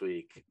last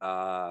week,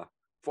 4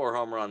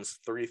 home runs,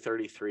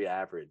 333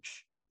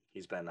 average.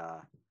 He's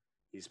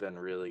been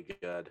really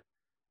good.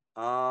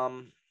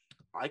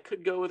 I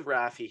could go with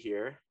Raffy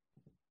here,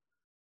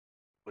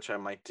 which I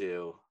might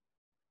do,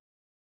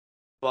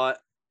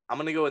 but I'm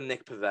gonna go with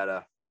Nick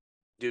Pivetta.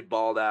 Dude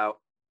balled out,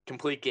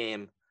 complete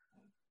game,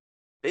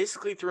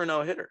 basically threw a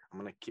no-hitter. I'm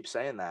gonna keep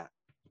saying that.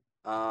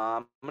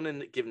 I'm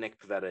gonna give Nick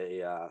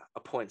Pivetta a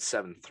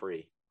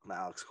 0.73 on the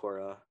Alex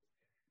Cora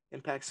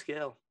impact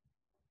scale.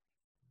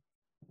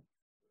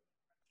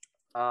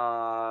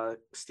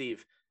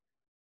 Steve.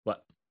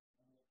 What?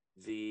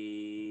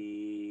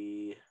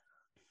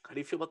 How do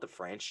you feel about the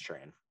French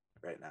train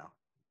right now?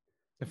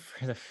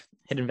 The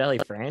Hidden Valley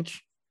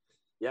French?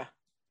 Yeah.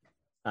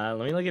 Let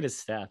me look at his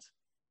stats.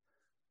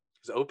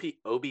 His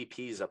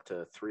OBP is up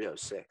to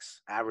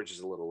 306. Average is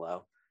a little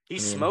low. He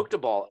smoked a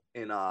ball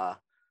in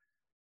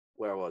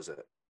where was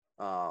it?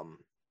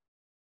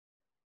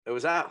 It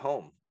was at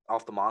home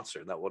off the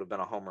Monster. That would have been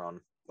a home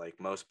run,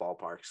 like most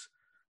ballparks.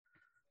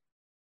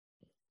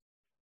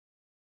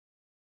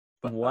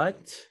 But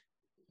what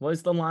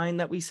was the line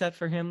that we set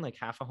for him? Like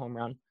half a home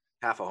run?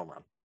 Half a home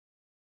run.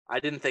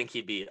 I didn't think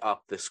he'd be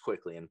up this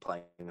quickly and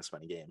playing this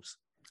many games.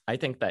 I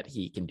think that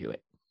he can do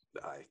it.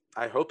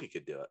 I hope he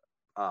could do it.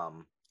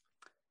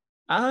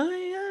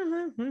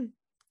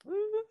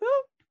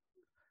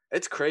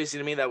 It's crazy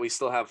to me that we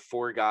still have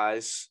 4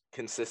 guys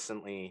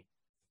consistently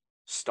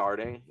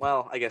starting.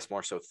 Well, I guess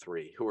more so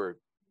 3 who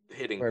are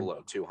hitting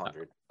below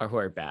 200. Or who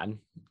are bad.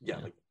 Yeah,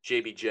 like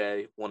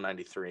JBJ,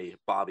 193,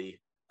 Bobby.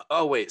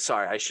 Oh, wait,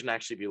 sorry. I shouldn't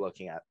actually be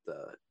looking at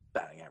the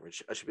batting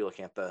average. I should be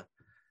looking at the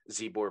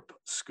Z-Borp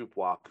Scoop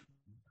Wop.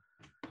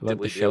 Love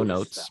the show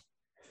notes.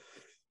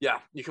 Yeah,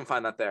 you can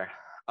find that there.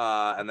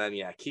 And then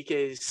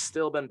Kike's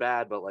still been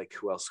bad, but like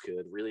who else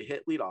could really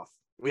hit leadoff?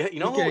 You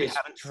know who we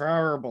haven't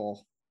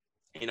terrible.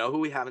 You know who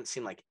we haven't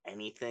seen like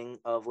anything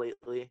of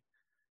lately?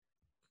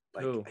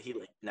 Like Who? he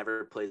like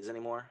never plays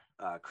anymore.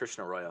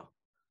 Krishna Arroyo.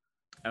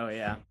 Oh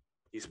yeah.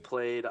 He's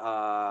played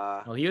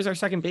Well, he was our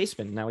second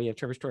baseman. Now we have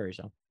Trevor Story.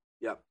 So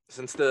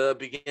since the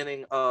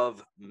beginning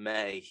of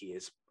May, he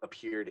has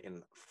appeared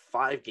in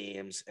 5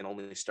 games and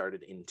only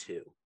started in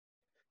 2.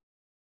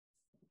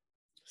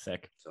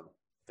 sick. So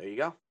there you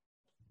go.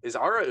 Is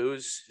Ara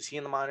Uz, is he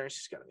in the minors?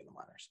 He's got to be in the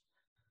minors.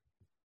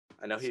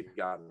 I know he'd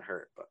gotten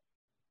hurt, but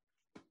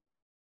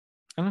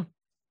I don't know.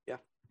 Yeah.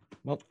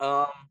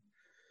 Well,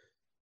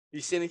 you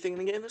see anything in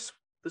the game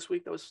this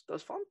week that was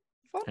fun?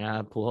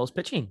 Pujols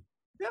pitching.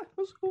 Yeah, it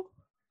was cool.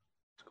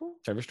 It's cool.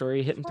 Trevor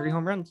Story hitting 3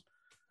 home runs.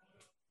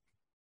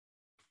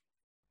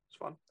 It's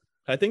fun.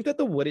 I think that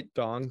the Would It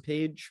Dong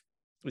page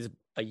is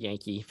a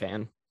Yankee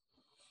fan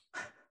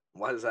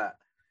Why is that?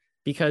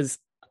 because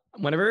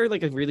whenever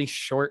like a really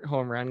short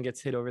home run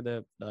gets hit over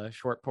the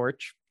short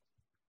porch,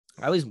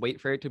 I always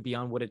wait for it to be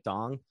on Would It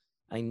Dong.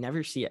 I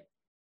never see it.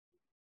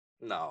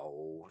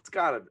 No,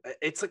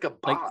 it's like a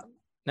bot. Like,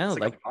 no, it's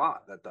like a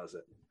bot that does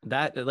it.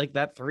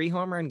 That 3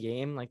 home run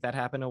game, like that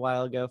happened a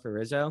while ago for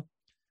Rizzo.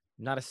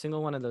 Not a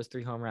single one of those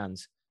 3 home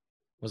runs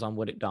was on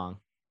Would It Dong.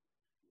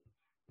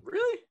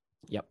 Really?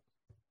 Yep.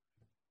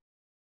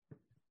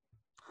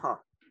 Huh.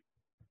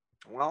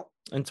 Well,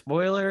 and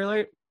spoiler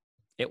alert,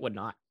 it would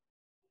not.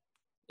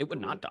 It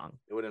would not dong.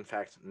 It would in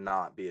fact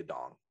not be a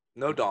dong.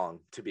 No dong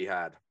to be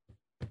had.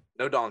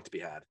 No dong to be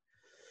had.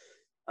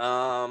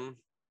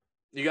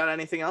 You got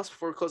anything else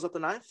before we close up the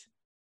 9th?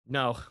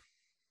 No.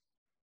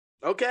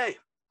 Okay.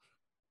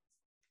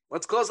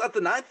 Let's close out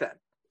the 9th then.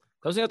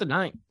 Closing out the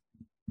 9th.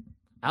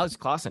 Alex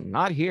Clausen,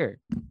 not here,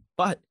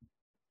 but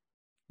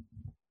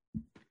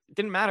it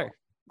didn't matter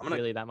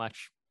really that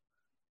much.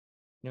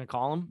 You gonna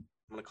call him?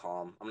 I'm gonna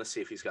call him. I'm gonna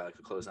see if he's got like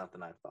a closing out the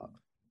 9th thought.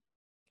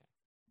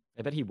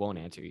 I bet he won't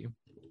answer you.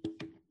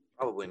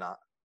 Probably not.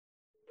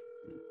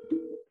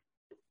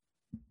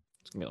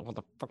 It's gonna be like, what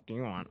the fuck do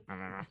you want?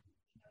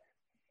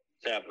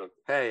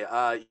 Hey,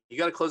 you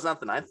got to close out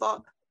the 9th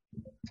thought?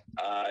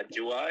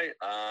 Do I?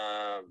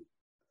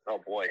 Oh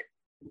boy,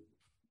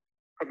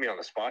 put me on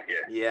the spot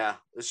here. Yeah,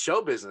 it's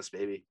show business,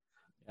 baby.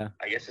 Yeah,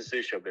 I guess this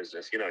is show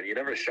business. You know, you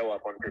never show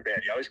up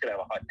unprepared. You always gotta have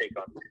a hot take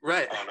on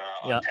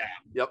on tap.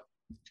 Yep.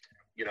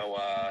 You know,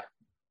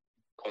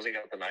 closing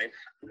out the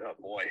 9th. Oh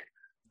boy.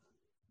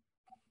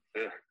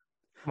 Ugh.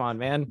 Come on,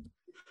 man.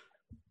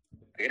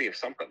 I gotta give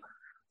something.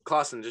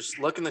 Clausen, just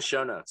look in the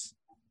show notes.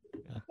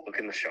 Look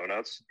in the show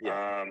notes.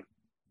 Yeah.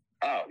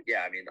 Oh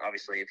yeah. I mean,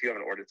 obviously, if you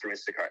haven't ordered through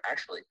Instacart,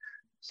 actually,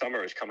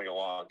 summer is coming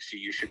along, so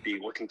you should be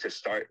looking to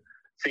start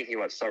thinking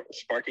about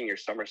sparking your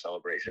summer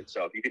celebration.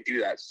 So if you could do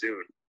that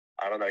soon,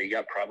 I don't know. You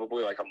got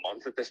probably like a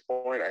month at this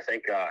point. I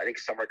think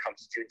summer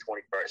comes June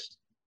 21st,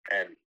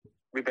 and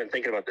we've been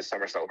thinking about this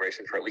summer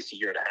celebration for at least a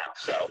year and a half.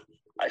 So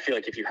I feel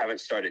like if you haven't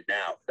started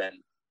now, then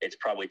it's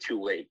probably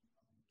too late.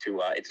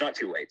 It's not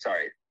too late.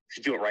 Sorry, you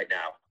should do it right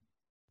now.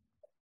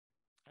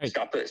 Right.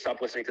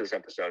 Stop listening to this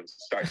episode and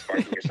start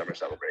sparking your summer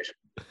celebration.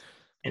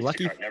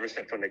 Lucky. Never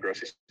step foot in the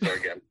grocery store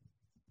again.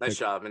 Nice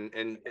job,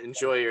 and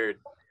enjoy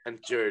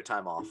your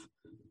time off.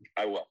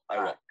 I will.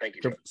 Thank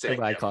you.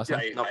 Goodbye, Clausen.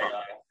 No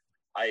problem.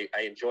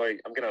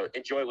 I'm gonna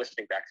enjoy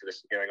listening back to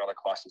this and hearing all the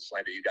Clausen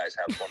slander you guys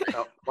have for me.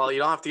 Oh, well, you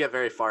don't have to get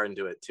very far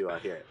into it to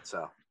hear it.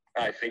 So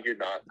I figured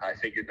not.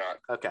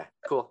 Okay,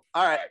 cool.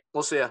 All right.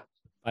 We'll see you.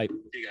 Bye.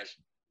 See you guys.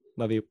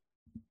 Love you.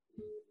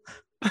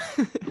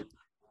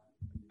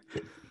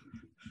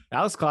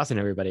 Alex Clausen,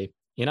 everybody.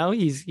 You know,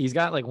 he's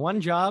got like one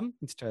job.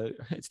 It's to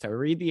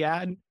read the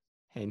ad,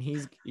 and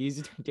he's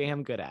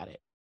damn good at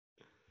it.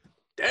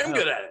 Damn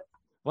good at it.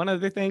 One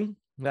other thing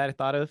that I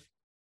thought of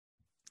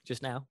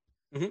just now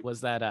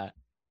was that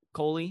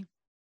Coley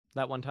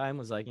that one time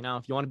was like, you know,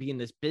 if you want to be in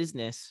this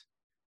business,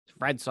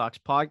 Red Sox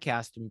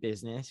podcasting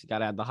business, you got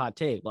to have the hot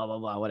take, blah, blah,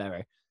 blah,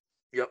 whatever.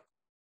 Yep.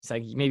 It's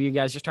like, maybe you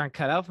guys just aren't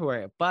cut out for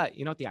it. But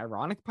you know what the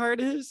ironic part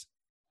is?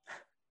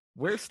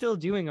 We're still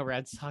doing a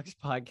Red Sox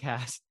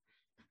podcast,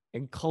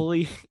 and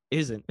Coley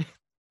isn't.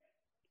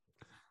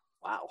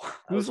 Wow.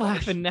 Who's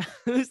laughing now?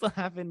 Who's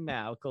laughing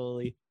now,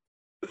 Coley?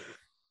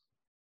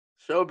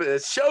 Show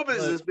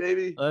business,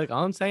 baby. Look,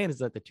 all I'm saying is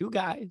that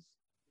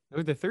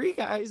the 3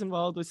 guys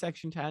involved with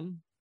Section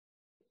 10,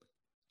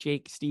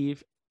 Jake,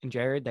 Steve, and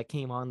Jared that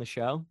came on the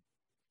show,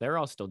 they're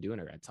all still doing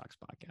a Red Sox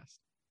podcast.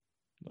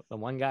 The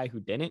one guy who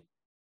didn't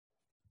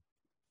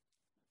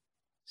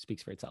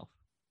speaks for itself.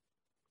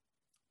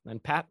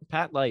 And Pat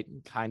Light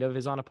kind of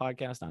is on a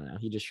podcast. I don't know.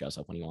 He just shows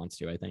up when he wants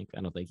to, I think.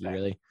 I don't think he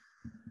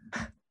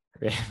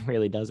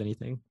really does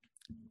anything.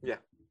 Yeah.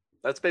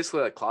 That's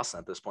basically like Clausen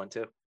at this point,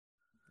 too.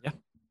 Yeah,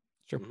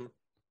 sure. Mm-hmm.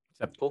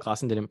 Except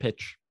Clausen didn't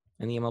pitch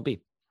in the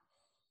MLB.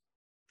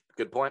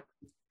 Good point.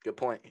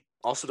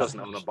 Also doesn't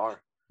own a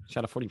bar.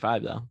 Shot a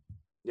 45, though.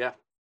 Yeah.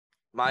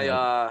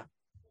 Do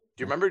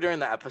you remember during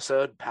the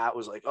episode, Pat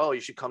was like, oh,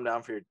 you should come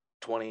down for your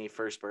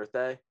 21st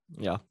birthday?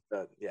 Yeah.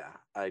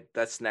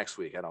 That's next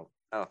week.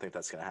 I don't think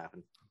that's gonna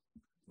happen.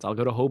 I'll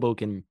go to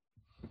Hoboken.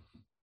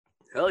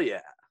 Hell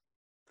yeah.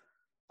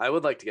 I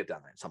would like to get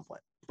down there at some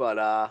point.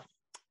 But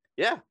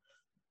yeah.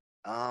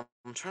 I'm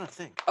trying to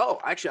think. Oh,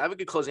 actually, I have a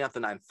good closing out the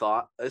ninth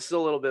thought. This is a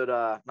little bit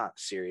not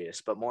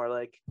serious, but more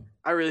like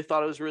I really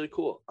thought it was really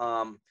cool.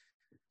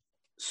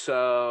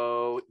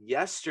 So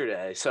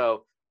yesterday,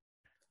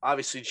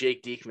 obviously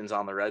Jake Diekman's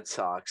on the Red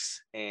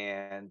Sox,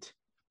 and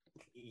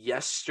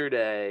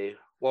yesterday,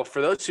 well,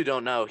 for those who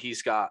don't know,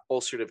 he's got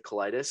ulcerative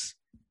colitis,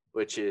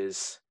 which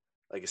is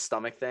like a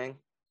stomach thing.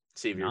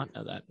 See if Did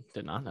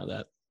not know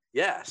that.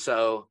 Yeah.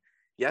 So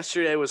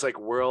yesterday was like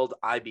World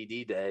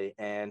IBD Day,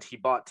 and he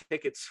bought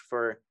tickets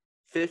for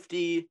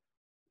 50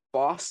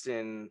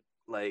 Boston,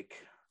 like,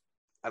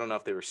 I don't know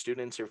if they were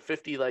students or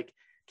 50 like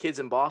kids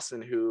in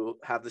Boston who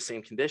have the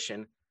same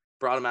condition,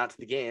 brought them out to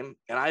the game.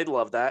 And I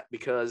love that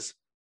because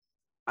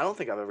I don't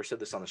think I've ever said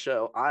this on the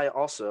show. I have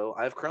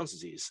Crohn's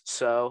disease.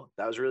 So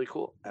that was really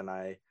cool. And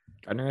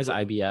Gardner has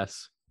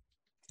IBS.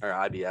 Or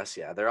IBS.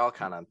 Yeah. They're all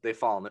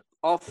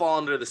all fall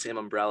under the same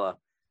umbrella.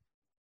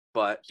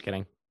 But Just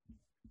kidding.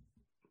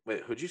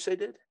 wait, who'd you say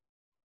did?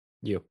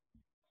 You.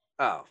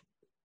 Oh,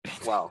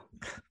 well,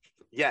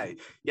 yeah.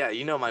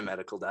 You know my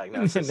medical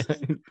diagnosis.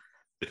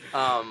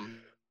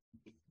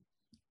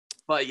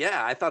 But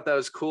yeah, I thought that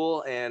was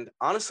cool. And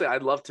honestly,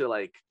 I'd love to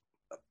like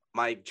not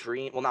my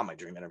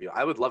dream interview.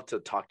 I would love to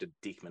talk to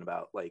Diekman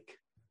about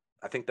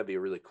I think that'd be a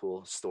really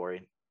cool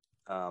story.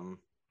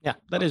 Yeah,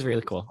 that is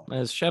really cool.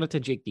 Shout out to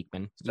Jake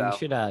Diekman. So,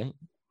 You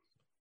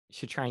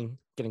should try and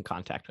get in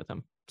contact with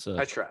him. So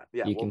I try.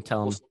 Yeah, you can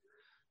tell him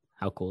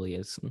how cool he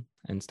is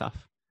and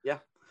stuff. Yeah.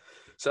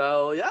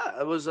 So yeah,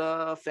 it was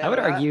a fan. I would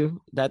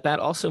argue that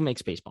also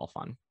makes baseball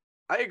fun.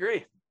 I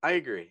agree.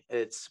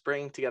 It's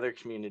bringing together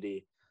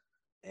community,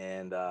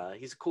 and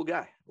he's a cool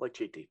guy. I like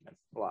Jake Diekman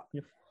a lot.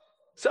 Yep.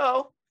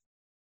 So,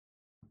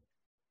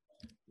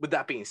 with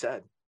that being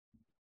said,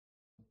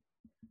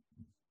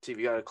 Steve,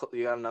 you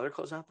got another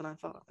close out than I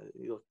thought.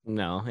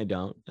 No, I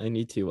don't. I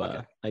need to.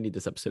 Okay. I need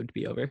this episode to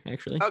be over.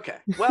 Actually. Okay.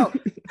 Well,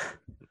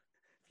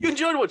 if you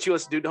enjoyed what you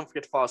listened to, don't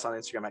forget to follow us on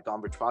Instagram at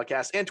Gonbridge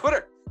Podcast and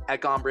Twitter at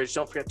Gonbridge.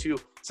 Don't forget to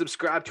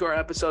subscribe to our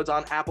episodes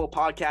on Apple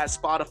Podcasts,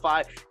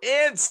 Spotify,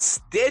 and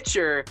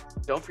Stitcher.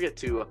 Don't forget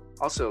to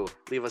also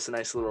leave us a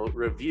nice little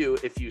review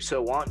if you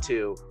so want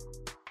to.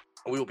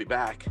 We will be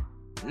back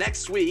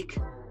next week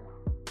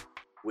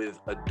with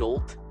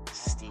adult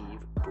Steve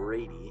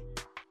Brady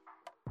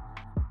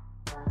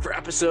for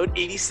episode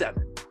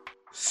 87.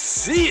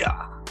 See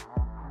ya!